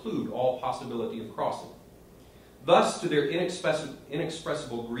as to preclude all possibility of crossing. Thus, to their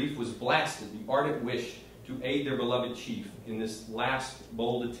inexpressible grief was blasted the ardent wish to aid their beloved chief in this last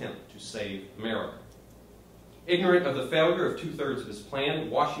bold attempt to save America. Ignorant of the failure of 2/3 of his plan,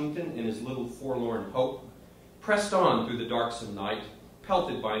 Washington, in his little forlorn hope, pressed on through the darksome night,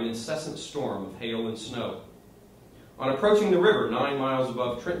 pelted by an incessant storm of hail and snow. On approaching the river 9 miles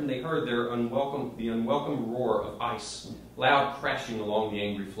above Trenton, they heard the unwelcome roar of ice, loud crashing along the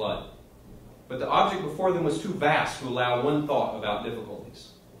angry flood. But the object before them was too vast to allow one thought about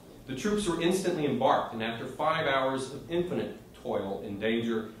difficulties. The troops were instantly embarked, and after 5 hours of infinite toil and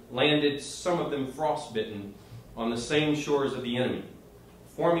danger, landed, some of them frostbitten, on the same shores of the enemy.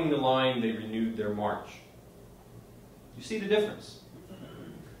 Forming the line, they renewed their march. You see the difference?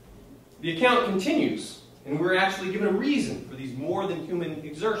 The account continues, and we're actually given a reason for these more than human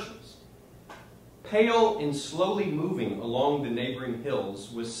exertions. Pale and slowly moving along the neighboring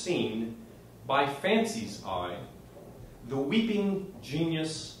hills was seen, by fancy's eye, the weeping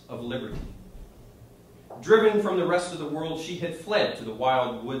genius of liberty. Driven from the rest of the world, she had fled to the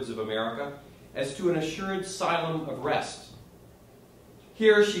wild woods of America as to an assured asylum of rest.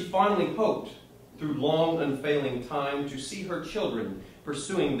 Here she fondly hoped, through long unfailing time, to see her children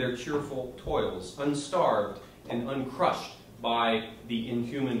pursuing their cheerful toils, unstarved and uncrushed by the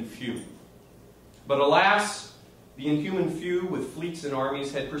inhuman few. But alas, the inhuman few with fleets and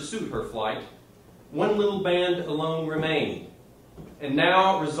armies had pursued her flight. One little band alone remained, and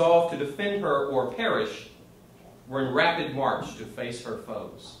now, resolved to defend her or perish, were in rapid march to face her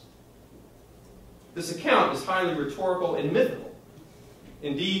foes. This account is highly rhetorical and mythical.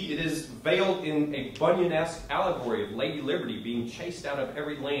 Indeed, it is veiled in a Bunyan-esque allegory of Lady Liberty being chased out of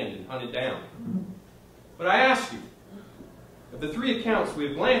every land and hunted down. But I ask you, of the three accounts we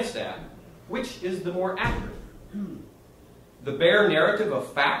have glanced at, which is the more accurate? The bare narrative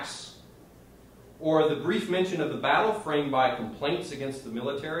of facts, or the brief mention of the battle framed by complaints against the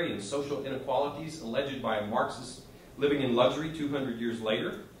military and social inequalities alleged by a Marxist living in luxury 200 years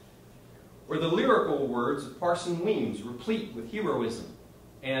later, or the lyrical words of Parson Weems replete with heroism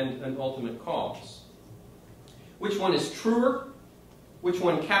and an ultimate cause? Which one is truer? Which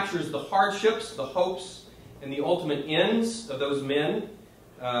one captures the hardships, the hopes, and the ultimate ends of those men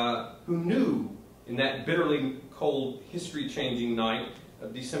who knew in that bitterly cold, history-changing night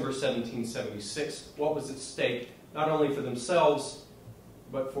of December 1776 what was at stake, not only for themselves,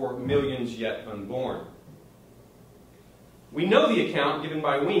 but for millions yet unborn? We know the account given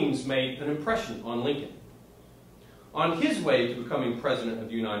by Weems made an impression on Lincoln. On his way to becoming President of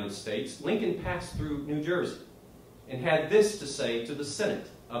the United States, Lincoln passed through New Jersey and had this to say to the Senate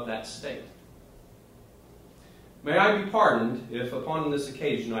of that state. May I be pardoned if upon this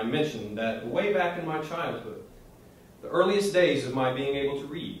occasion I mention that way back in my childhood, the earliest days of my being able to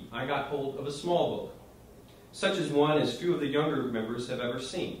read, I got hold of a small book, such as one as few of the younger members have ever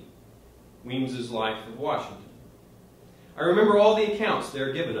seen, Weems's Life of Washington. I remember all the accounts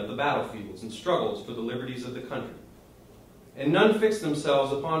there given of the battlefields and struggles for the liberties of the country, and none fixed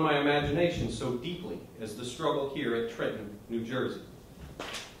themselves upon my imagination so deeply as the struggle here at Trenton, New Jersey.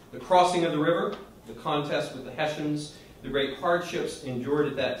 The crossing of the river, the contest with the Hessians, the great hardships endured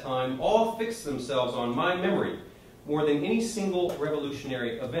at that time, all fixed themselves on my memory more than any single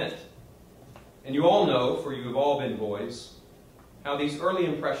revolutionary event. And you all know, for you have all been boys, how these early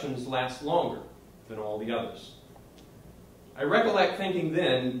impressions last longer than all the others. I recollect thinking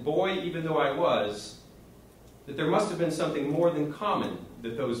then, boy even though I was, that there must have been something more than common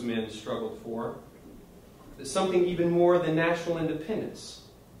that those men struggled for, that something even more than national independence,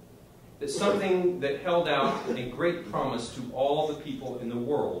 that something that held out a great promise to all the people in the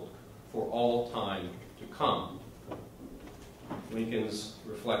world for all time to come. Lincoln's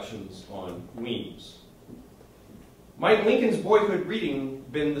Reflections on Weems. Might Lincoln's boyhood reading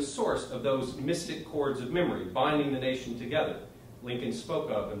been the source of those mystic cords of memory binding the nation together Lincoln spoke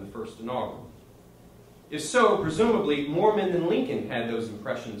of in the first inaugural? If so, presumably more men than Lincoln had those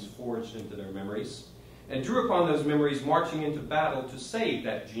impressions forged into their memories and drew upon those memories marching into battle to save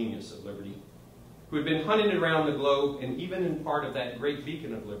that genius of liberty, who had been hunted around the globe and even in part of that great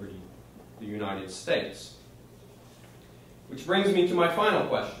beacon of liberty, the United States. Which brings me to my final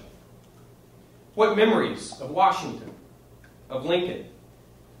question. What memories of Washington, of Lincoln,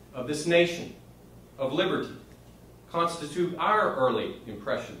 of this nation, of liberty, constitute our early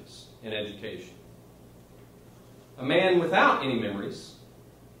impressions in education? A man without any memories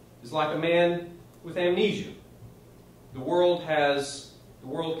is like a man with amnesia. The world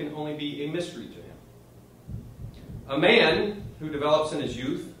can only be a mystery to him. A man who develops in his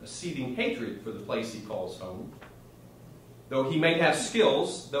youth a seething hatred for the place he calls home, though he may have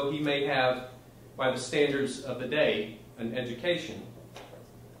skills, though he may have, by the standards of the day, an education,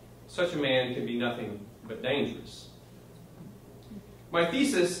 such a man can be nothing but dangerous. My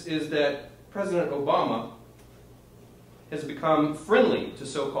thesis is that President Obama has become friendly to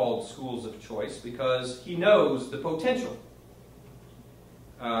so-called schools of choice because he knows the potential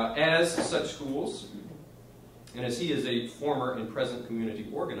as such schools, and as he is a former and present community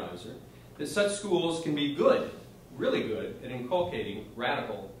organizer, that such schools can be good, really good, at inculcating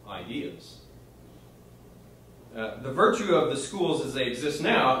radical ideas. The virtue of the schools as they exist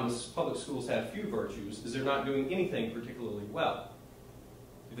now, and public schools have few virtues, is they're not doing anything particularly well.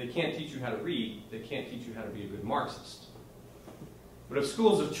 If they can't teach you how to read, they can't teach you how to be a good Marxist. But if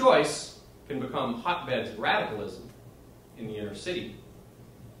schools of choice can become hotbeds of radicalism in the inner city,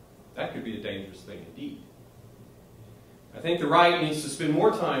 that could be a dangerous thing indeed. I think the right needs to spend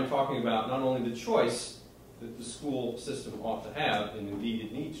more time talking about not only the choice that the school system ought to have, and indeed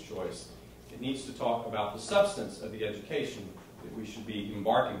it needs choice, it needs to talk about the substance of the education that we should be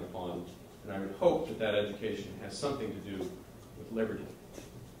embarking upon, and I would hope that that education has something to do with liberty.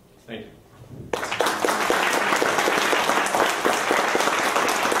 Thank you.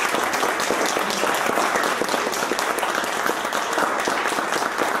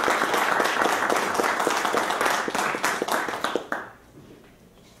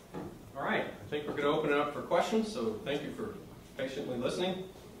 So thank you for patiently listening.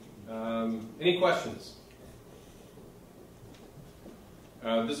 Any questions?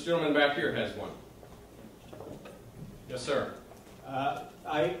 This gentleman back here has one. Yes, sir. I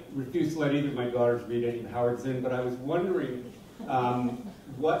I refuse to let either of my daughters read any Howard Zinn, but I was wondering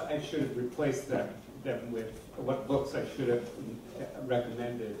what I should have replaced them with, what books I should have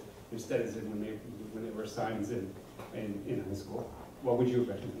recommended instead of Zinn when they were assigned Zinn in high school. What would you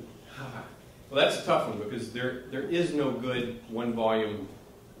recommend? Well, that's a tough one because there is no good one-volume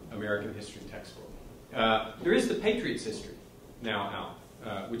American history textbook. There is the Patriots' History now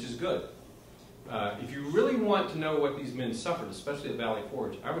out, which is good. If you really want to know what these men suffered, especially at Valley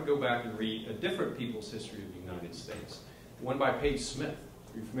Forge, I would go back and read A Different People's History of the United States, one by Page Smith.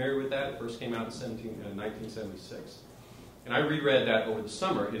 Are you familiar with that? It first came out in 1976. And I reread that over the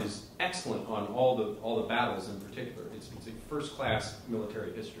summer. It is excellent on all the battles in particular. It's a first-class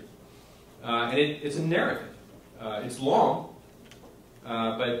military history. And it's a narrative. It's long,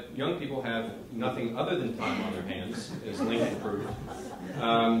 but young people have nothing other than time on their hands, as Lincoln proved.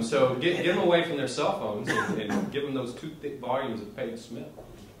 So get them away from their cell phones and give them those 2 thick volumes of Page Smith.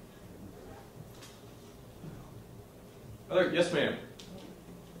 Yes, ma'am.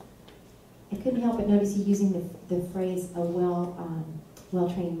 I couldn't help but notice you using the phrase "a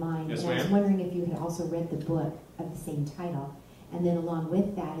well-trained mind." Yes, and I was ma'am. wondering if you had also read the book of the same title, and then along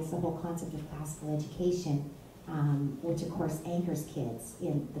with that is the whole concept of classical education, which of course anchors kids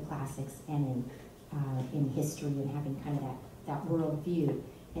in the classics and in history and having kind of that world view.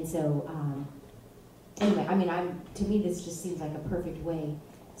 And so, anyway, I mean, to me this just seems like a perfect way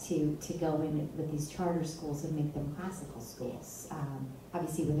to go in with these charter schools and make them classical schools.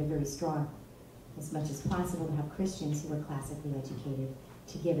 Obviously, where they're very strong, as much as possible to have Christians who are classically educated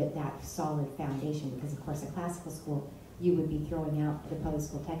to give it that solid foundation. Because of course, a classical school, you would be throwing out the public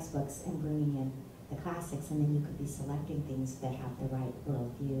school textbooks and bringing in the classics, and then you could be selecting things that have the right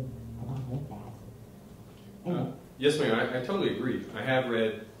worldview along with that. Anyway. Yes, ma'am. I totally agree. I have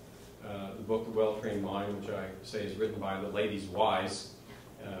read the book The Well-Trained Mind, which I say is written by the ladies Wise,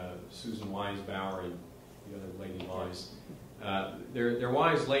 Susan Wise Bauer and the other lady Wise. They're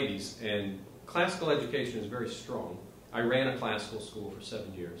wise ladies, and classical education is very strong. I ran a classical school for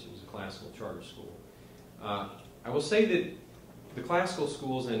 7 years. It was a classical charter school. I will say that the classical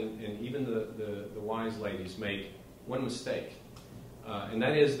schools and even the wise ladies make one mistake, and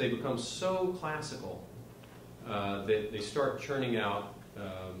that is they become so classical that they start churning out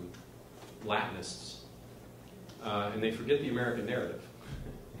Latinists, and they forget the American narrative.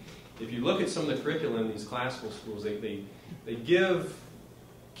 If you look at some of the curriculum in these classical schools, they give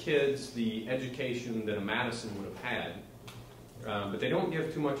kids the education that a Madison would have had, but they don't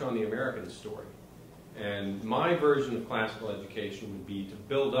give too much on the American story. And my version of classical education would be to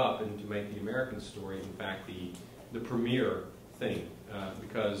build up and to make the American story, in fact, the premier thing.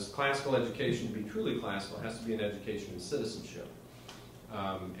 Because classical education, to be truly classical, has to be an education in citizenship.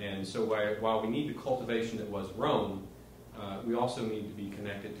 And so while we need the cultivation that was Rome, we also need to be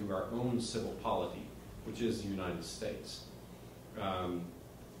connected to our own civil polity, which is the United States.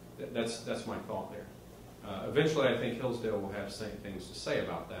 That's my thought there. Eventually, I think Hillsdale will have things to say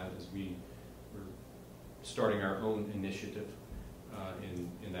about that as we're starting our own initiative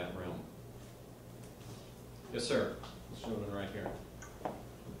in that realm. Yes, sir. This gentleman right here.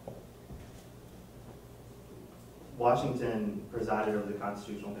 Washington presided over the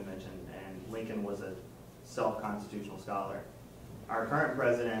Constitutional Convention, and Lincoln was a self-constitutional scholar. Our current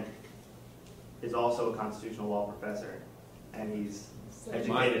president is also a constitutional law professor, and he's educated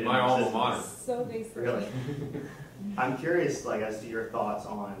my in alma mater. So they say. Really? I'm curious, as to your thoughts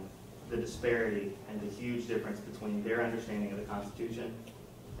on the disparity and the huge difference between their understanding of the Constitution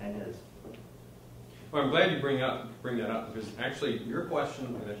and his. Well, I'm glad you bring that up, because actually your question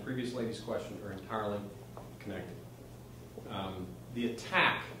and the previous lady's question are entirely connected. The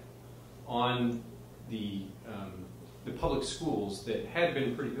attack on the public schools that had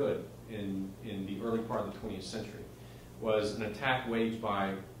been pretty good in the early part of the 20th century was an attack waged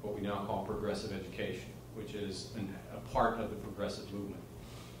by what we now call progressive education, which is a part of the progressive movement.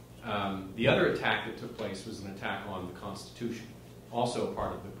 The other attack that took place was an attack on the Constitution, also a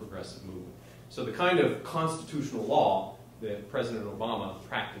part of the progressive movement. So the kind of constitutional law that President Obama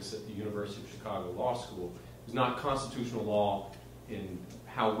practiced at the University of Chicago Law School is not constitutional law in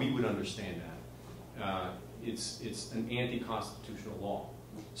how we would understand that. It's an anti-constitutional law.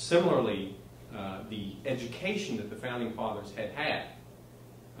 Similarly, the education that the Founding Fathers had,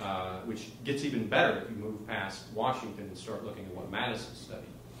 which gets even better if you move past Washington and start looking at what Madison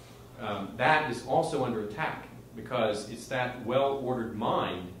studied, that is also under attack, because it's that well-ordered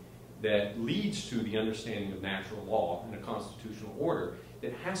mind that leads to the understanding of natural law and a constitutional order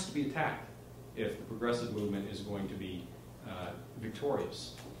that has to be attacked if the progressive movement is going to be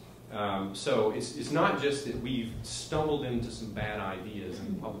victorious. So it's not just that we've stumbled into some bad ideas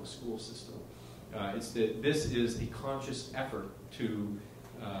in the public school system. It's that this is a conscious effort to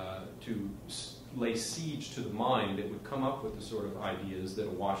lay siege to the mind that would come up with the sort of ideas that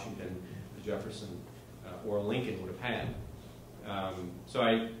a Washington, a Jefferson, or a Lincoln would have had.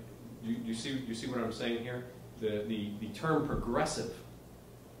 So you see what I'm saying here? The term progressive,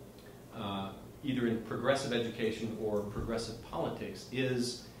 either in progressive education or progressive politics,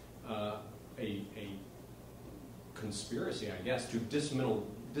 is a conspiracy, I guess, to dismantle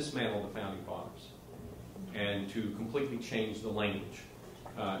the Founding Fathers and to completely change the language.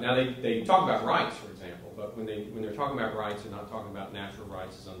 Now they talk about rights, for example, but when they're talking about rights, they're not talking about natural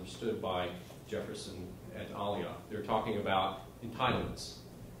rights as understood by Jefferson et alia. They're talking about entitlements,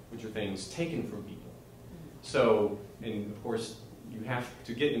 which are things taken from people. So, and of course, you have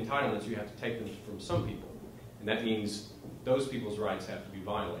to get entitlements, you have to take them from some people. And that means those people's rights have to be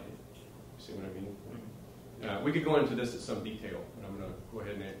violated. See what I mean? We could go into this in some detail, but I'm going to go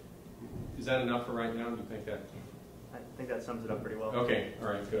ahead and... Is that enough for right now? Do you think that... I think that sums it up pretty well. Okay, all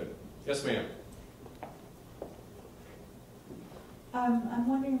right, good. Yes, ma'am. I'm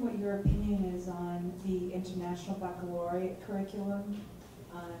wondering what your opinion is on the International Baccalaureate curriculum.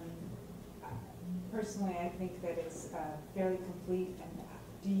 Personally, I think that it's fairly complete, and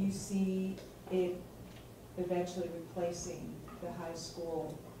do you see it eventually replacing the high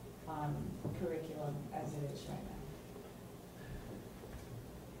school curriculum as it is right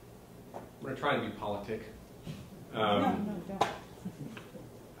now? I'm going to try to be politic. No, don't.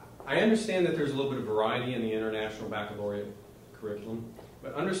 I understand that there's a little bit of variety in the International Baccalaureate curriculum,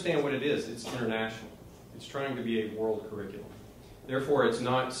 but understand what it is. It's international. It's trying to be a world curriculum. Therefore, it's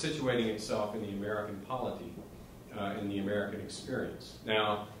not situating itself in the American polity, in the American experience.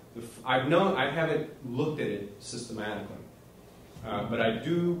 Now, I haven't looked at it systematically, but I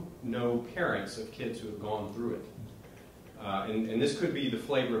do know parents of kids who have gone through it. And this could be the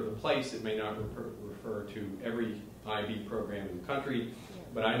flavor of the place. It may not refer to every IB program in the country,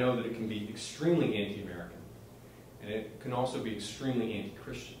 but I know that it can be extremely anti-American, and it can also be extremely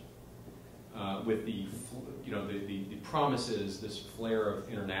anti-Christian, with the promises, this flare of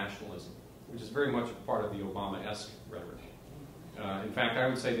internationalism, which is very much a part of the Obama-esque rhetoric. In fact, I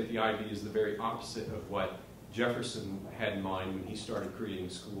would say that the IB is the very opposite of what Jefferson had in mind when he started creating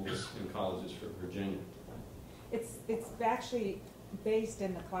schools and colleges for Virginia. It's actually based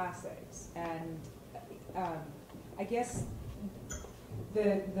in the classics, and I guess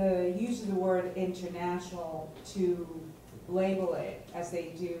the use of the word international to label it as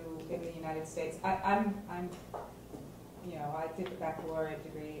they do in the United States. I did a baccalaureate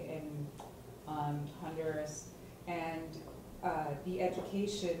degree in Honduras, and the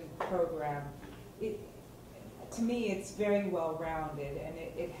education program, to me, it's very well rounded, and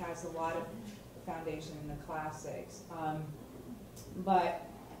it has a lot of foundation in the classics. But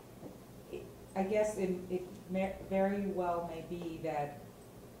I guess it very well may be that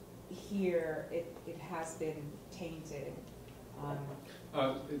here it has been tainted.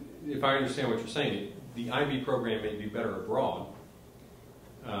 If I understand what you're saying, the IB program may be better abroad,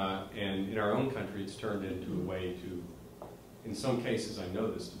 and in our own country it's turned into a way to, in some cases I know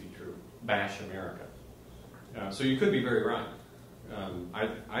this to be true, bash America. So you could be very right.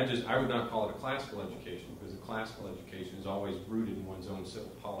 I would not call it a classical education, because a classical education is always rooted in one's own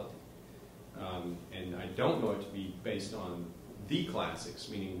civil polity. And I don't know it to be based on the classics,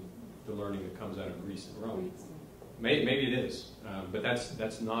 meaning the learning that comes out of Greece and Rome. Maybe it is, but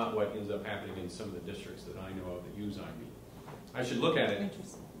that's not what ends up happening in some of the districts that I know of that use IB. I should look at it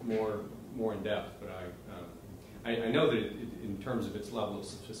more in depth, but I know that in terms of its level of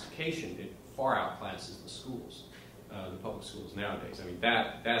sophistication, it far outclasses the schools, the public schools nowadays. I mean,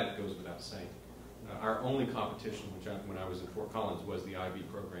 that goes without saying. Our only competition, when I was in Fort Collins, was the IB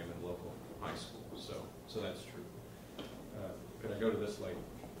program at a local high school. So that's true. Could I go to this lady?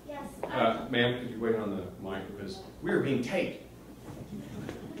 Yes. Ma'am, could you wait on the mic, because we are being taped.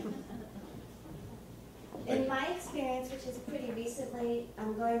 In my experience, which is pretty recently,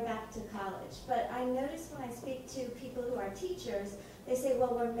 I'm going back to college, but I notice when I speak to people who are teachers, they say,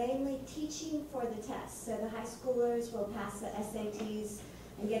 well, we're mainly teaching for the test. So the high schoolers will pass the SATs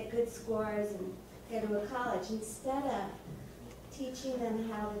and get good scores and go to a college, instead of teaching them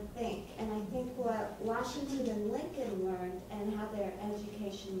how to think. And I think what Washington and Lincoln learned and how their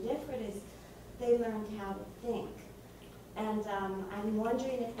education differed is they learned how to think. And I'm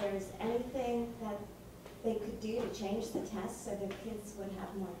wondering if there's anything that they could do to change the test so their kids would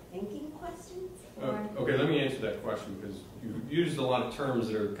have more thinking questions? Okay, let me answer that question, because you've used a lot of terms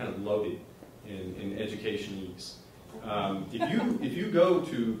that are kind of loaded in educationese. If you go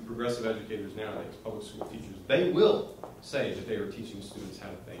to progressive educators nowadays, public school teachers, they will say that they are teaching students how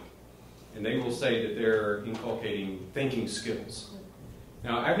to think. And they will say that they're inculcating thinking skills.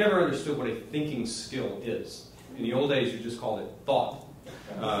 Now, I've never understood what a thinking skill is. In the old days, you just called it thought.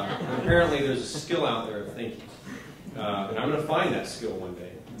 Apparently, there's a skill out there of thinking. And I'm going to find that skill one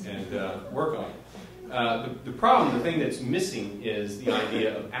day and work on it. The problem, the thing that's missing is the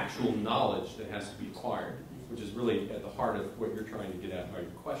idea of actual knowledge that has to be acquired, which is really at the heart of what you're trying to get at by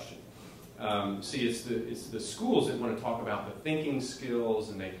your question. See, it's the schools that want to talk about the thinking skills,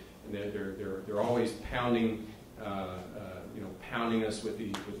 and they're always pounding us with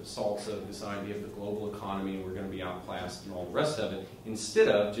the salts of this idea of the global economy, and we're going to be outclassed and all the rest of it, instead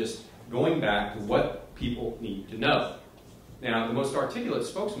of just going back to what people need to know. Now, the most articulate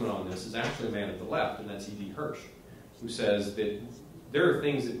spokesman on this is actually a man at the left, and that's E.D. Hirsch, who says that there are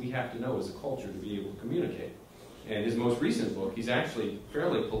things that we have to know as a culture to be able to communicate. And his most recent book, he's actually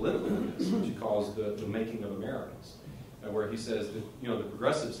fairly political in this, which he calls The Making of Americans, where he says that the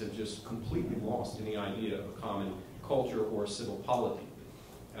progressives have just completely lost any idea of a common culture or civil polity.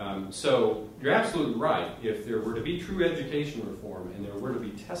 So you're absolutely right. If there were to be true education reform and there were to be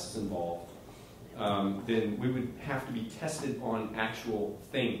tests involved, then we would have to be tested on actual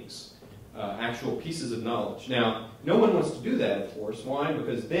things, actual pieces of knowledge. Now, no one wants to do that, of course. Why?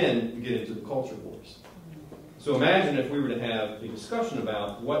 Because then you get into the culture wars. So imagine if we were to have a discussion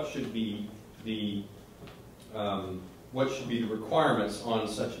about what should be the requirements on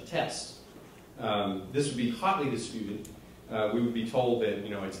such a test. This would be hotly disputed. We would be told that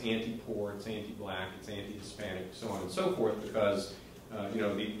it's anti-poor, it's anti-black, it's anti-Hispanic, so on and so forth, because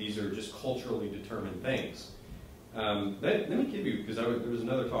these are just culturally determined things. Let me give you, because there was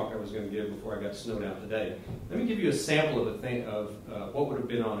another talk I was going to give before I got snowed out today. Let me give you a sample of what would have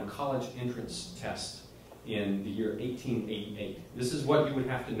been on a college entrance test in the year 1888. This is what you would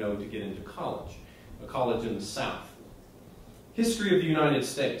have to know to get into college, a college in the South. History of the United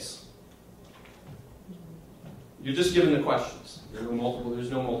States. You're just given the questions. There's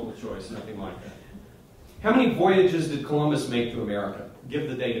no multiple choice, nothing like that. How many voyages did Columbus make to America? Give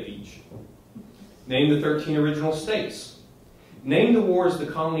the date of each. Name the 13 original states. Name the wars the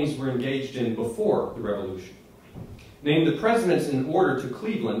colonies were engaged in before the Revolution. Name the presidents in order to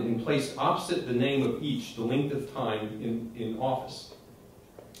Cleveland and place opposite the name of each the length of time in office.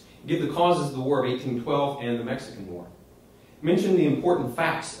 Give the causes of the War of 1812 and the Mexican War. Mention the important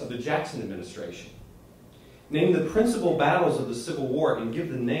facts of the Jackson administration. Name the principal battles of the Civil War and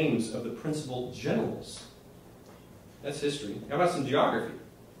give the names of the principal generals. That's history. How about some geography?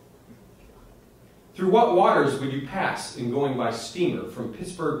 Through what waters would you pass in going by steamer from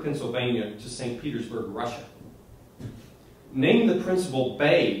Pittsburgh, Pennsylvania to St. Petersburg, Russia? Name the principal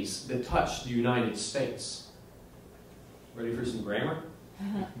bays that touch the United States. Ready for some grammar?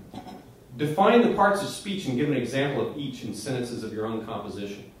 Define the parts of speech and give an example of each in sentences of your own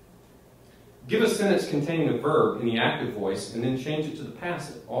composition. Give a sentence containing a verb in the active voice and then change it to the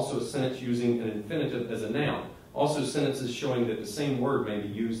passive. Also a sentence using an infinitive as a noun. Also sentences showing that the same word may be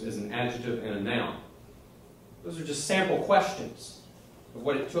used as an adjective and a noun. Those are just sample questions of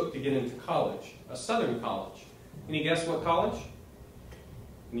what it took to get into college, a Southern college. Can you guess what college?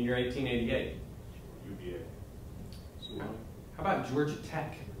 In the year 1888. UVA. So, how about Georgia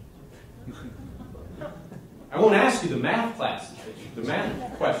Tech? I won't ask you the math classes, the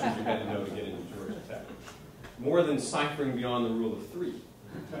math questions you had to know to get into Georgia Tech. More than ciphering beyond the rule of 3.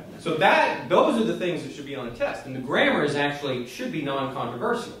 So those are the things that should be on a test. And the grammar should be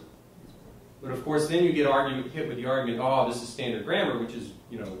non-controversial. But of course, then you get hit with the argument, oh, this is standard grammar, which is,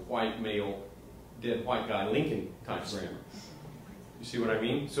 white male, dead white guy, Lincoln type grammar. You see what I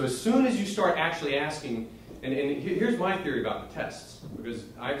mean? So as soon as you start actually asking, and here's my theory about the tests, because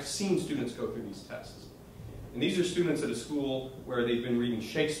I've seen students go through these tests. And these are students at a school where they've been reading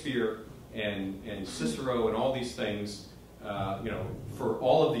Shakespeare and Cicero and all these things, for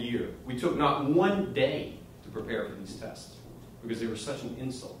all of the year. We took not one day to prepare for these tests because they were such an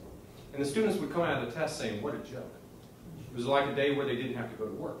insult. And the students would come out of the test saying, what a joke. It was like a day where they didn't have to go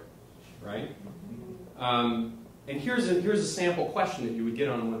to work, right? And here's a sample question that you would get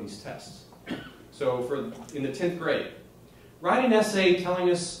on one of these tests. So in the 10th grade, write an essay telling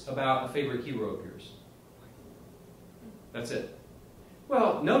us about a favorite hero of yours. That's it.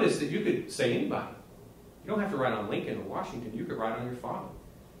 Well, notice that you could say anybody. You don't have to write on Lincoln or Washington. You could write on your father.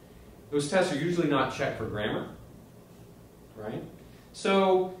 Those tests are usually not checked for grammar, right?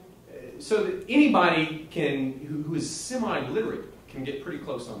 So that anybody who is semi-literate can get pretty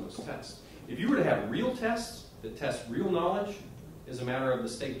close on those tests. If you were to have real tests that test real knowledge as a matter of the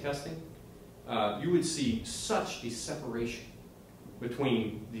state testing, you would see such a separation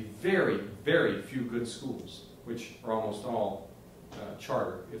between the very, very few good schools, which are almost all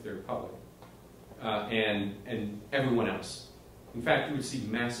charter if they're public, and everyone else. In fact, you would see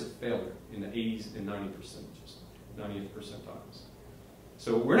massive failure in the 80s and 90th percentiles.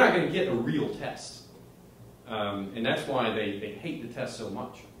 So we're not going to get a real test. And that's why they hate the test so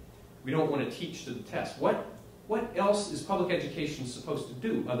much. We don't want to teach to the test. What else is public education supposed to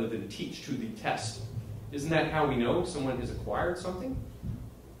do other than teach to the test? Isn't that how we know someone has acquired something?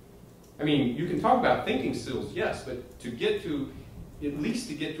 I mean, you can talk about thinking skills, yes, but at least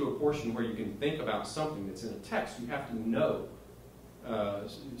to get to a portion where you can think about something that's in a text, you have to know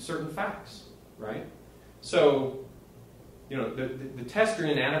certain facts, right? So, you know, the tests are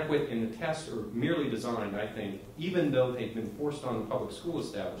inadequate, and the tests are merely designed, I think, even though they've been forced on the public school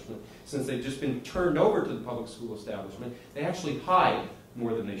establishment, since they've just been turned over to the public school establishment, they actually hide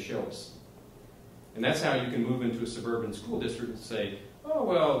more than they show us. And that's how you can move into a suburban school district and say, oh,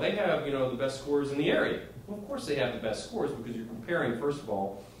 well, they have, you know, the best scores in the area. Well, of course they have the best scores, because you're comparing, first of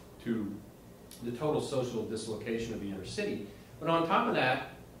all, to the total social dislocation of the inner city. But on top of that,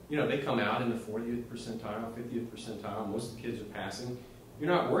 you know, they come out in the 40th percentile, 50th percentile, most of the kids are passing. You're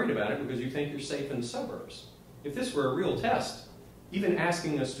not worried about it because you think you're safe in the suburbs. If this were a real test, even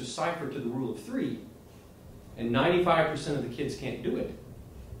asking us to cipher to the rule of 3, and 95% of the kids can't do it,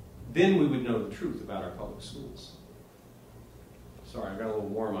 then we would know the truth about our public schools. Sorry, I got a little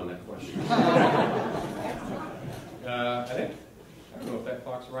warm on that question. I don't know if that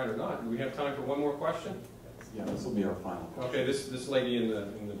clock's right or not. Do we have time for one more question? Yeah, this will be our final question. Okay, this lady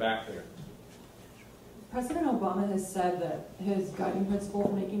in the back there. President Obama has said that his guiding principle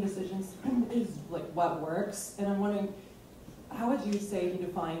for making decisions is like what works, and I'm wondering, how would you say he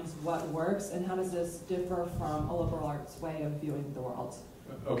defines what works, and how does this differ from a liberal arts way of viewing the world?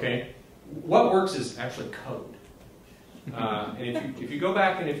 Okay, what works is actually code. And if you go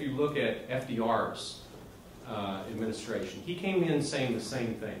back and if you look at FDR's administration, he came in saying the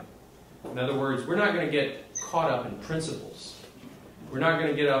same thing. In other words, we're not going to get caught up in principles. We're not going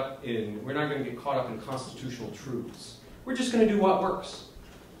to get caught up in constitutional truths. We're just going to do what works.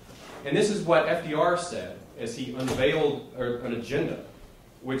 And this is what FDR said as he unveiled an agenda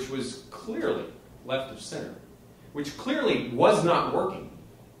which was clearly left of center, which clearly was not working,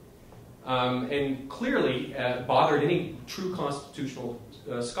 and clearly bothered any true constitutional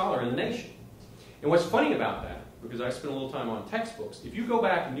scholar in the nation. And what's funny about that, because I spent a little time on textbooks, if you go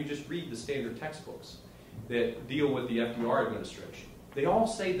back and you just read the standard textbooks that deal with the FDR administration, they all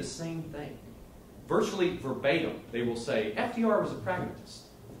say the same thing. Virtually verbatim, they will say, FDR was a pragmatist.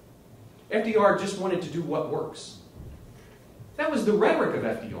 FDR just wanted to do what works. That was the rhetoric of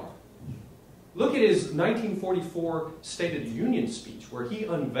FDR. Look at his 1944 State of the Union speech, where he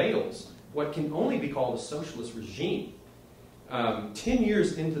unveils what can only be called a socialist regime 10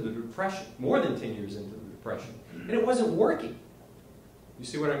 years into the Depression, more than 10 years into the Depression, and it wasn't working. You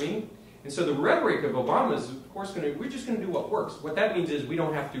see what I mean? And so the rhetoric of Obama is, of course, we're just going to do what works. What that means is we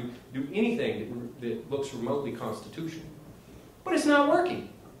don't have to do anything that looks remotely constitutional. But it's not working.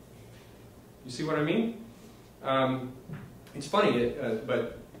 You see what I mean? It's funny,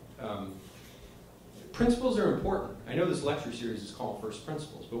 but principles are important. I know this lecture series is called First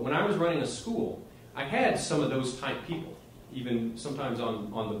Principles, but when I was running a school, I had some of those type people, even sometimes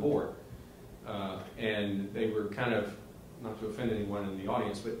on the board. And they were kind of, not to offend anyone in the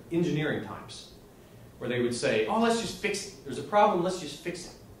audience, but engineering types, where they would say, oh, let's just fix it. There's a problem, let's just fix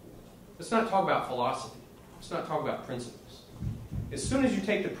it. Let's not talk about philosophy. Let's not talk about principles. As soon as you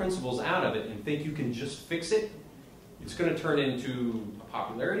take the principles out of it and think you can just fix it, it's going to turn into a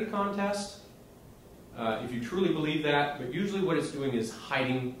popularity contest, if you truly believe that. But usually what it's doing is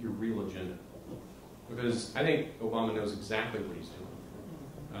hiding your real agenda. Because I think Obama knows exactly what he's doing.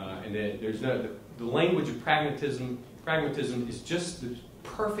 And there's the language of pragmatism. Pragmatism is just the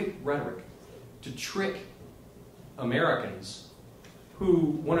perfect rhetoric to trick Americans, who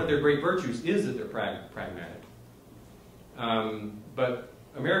one of their great virtues is that they're pragmatic. But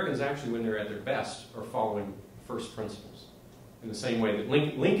Americans actually, when they're at their best, are following first principles. In the same way that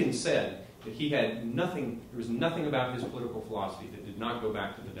Lincoln said that he had nothing, there was nothing about his political philosophy that did not go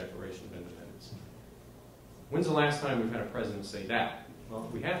back to the Declaration of Independence. When's the last time we've had a president say that? Well,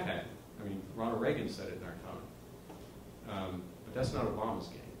 we have had. I mean, Ronald Reagan said it in our time. But that's not Obama's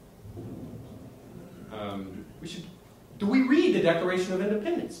game. Do we read the Declaration of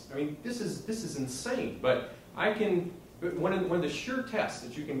Independence? I mean, this is insane. But one of the sure tests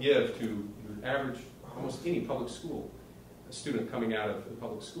that you can give to your average, almost any public school student coming out of the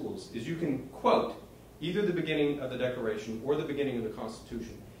public schools is you can quote either the beginning of the Declaration or the beginning of the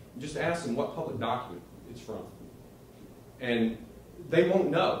Constitution Just ask them what public document it's from. And they won't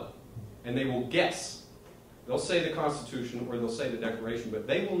know, and they will guess. They'll say the Constitution or they'll say the Declaration, but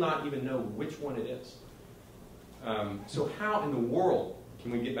they will not even know which one it is. So how in the world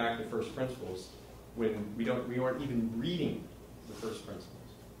can we get back to first principles when we aren't even reading the first principles?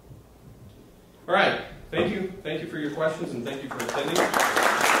 All right, thank you for your questions, and thank you for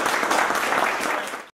attending.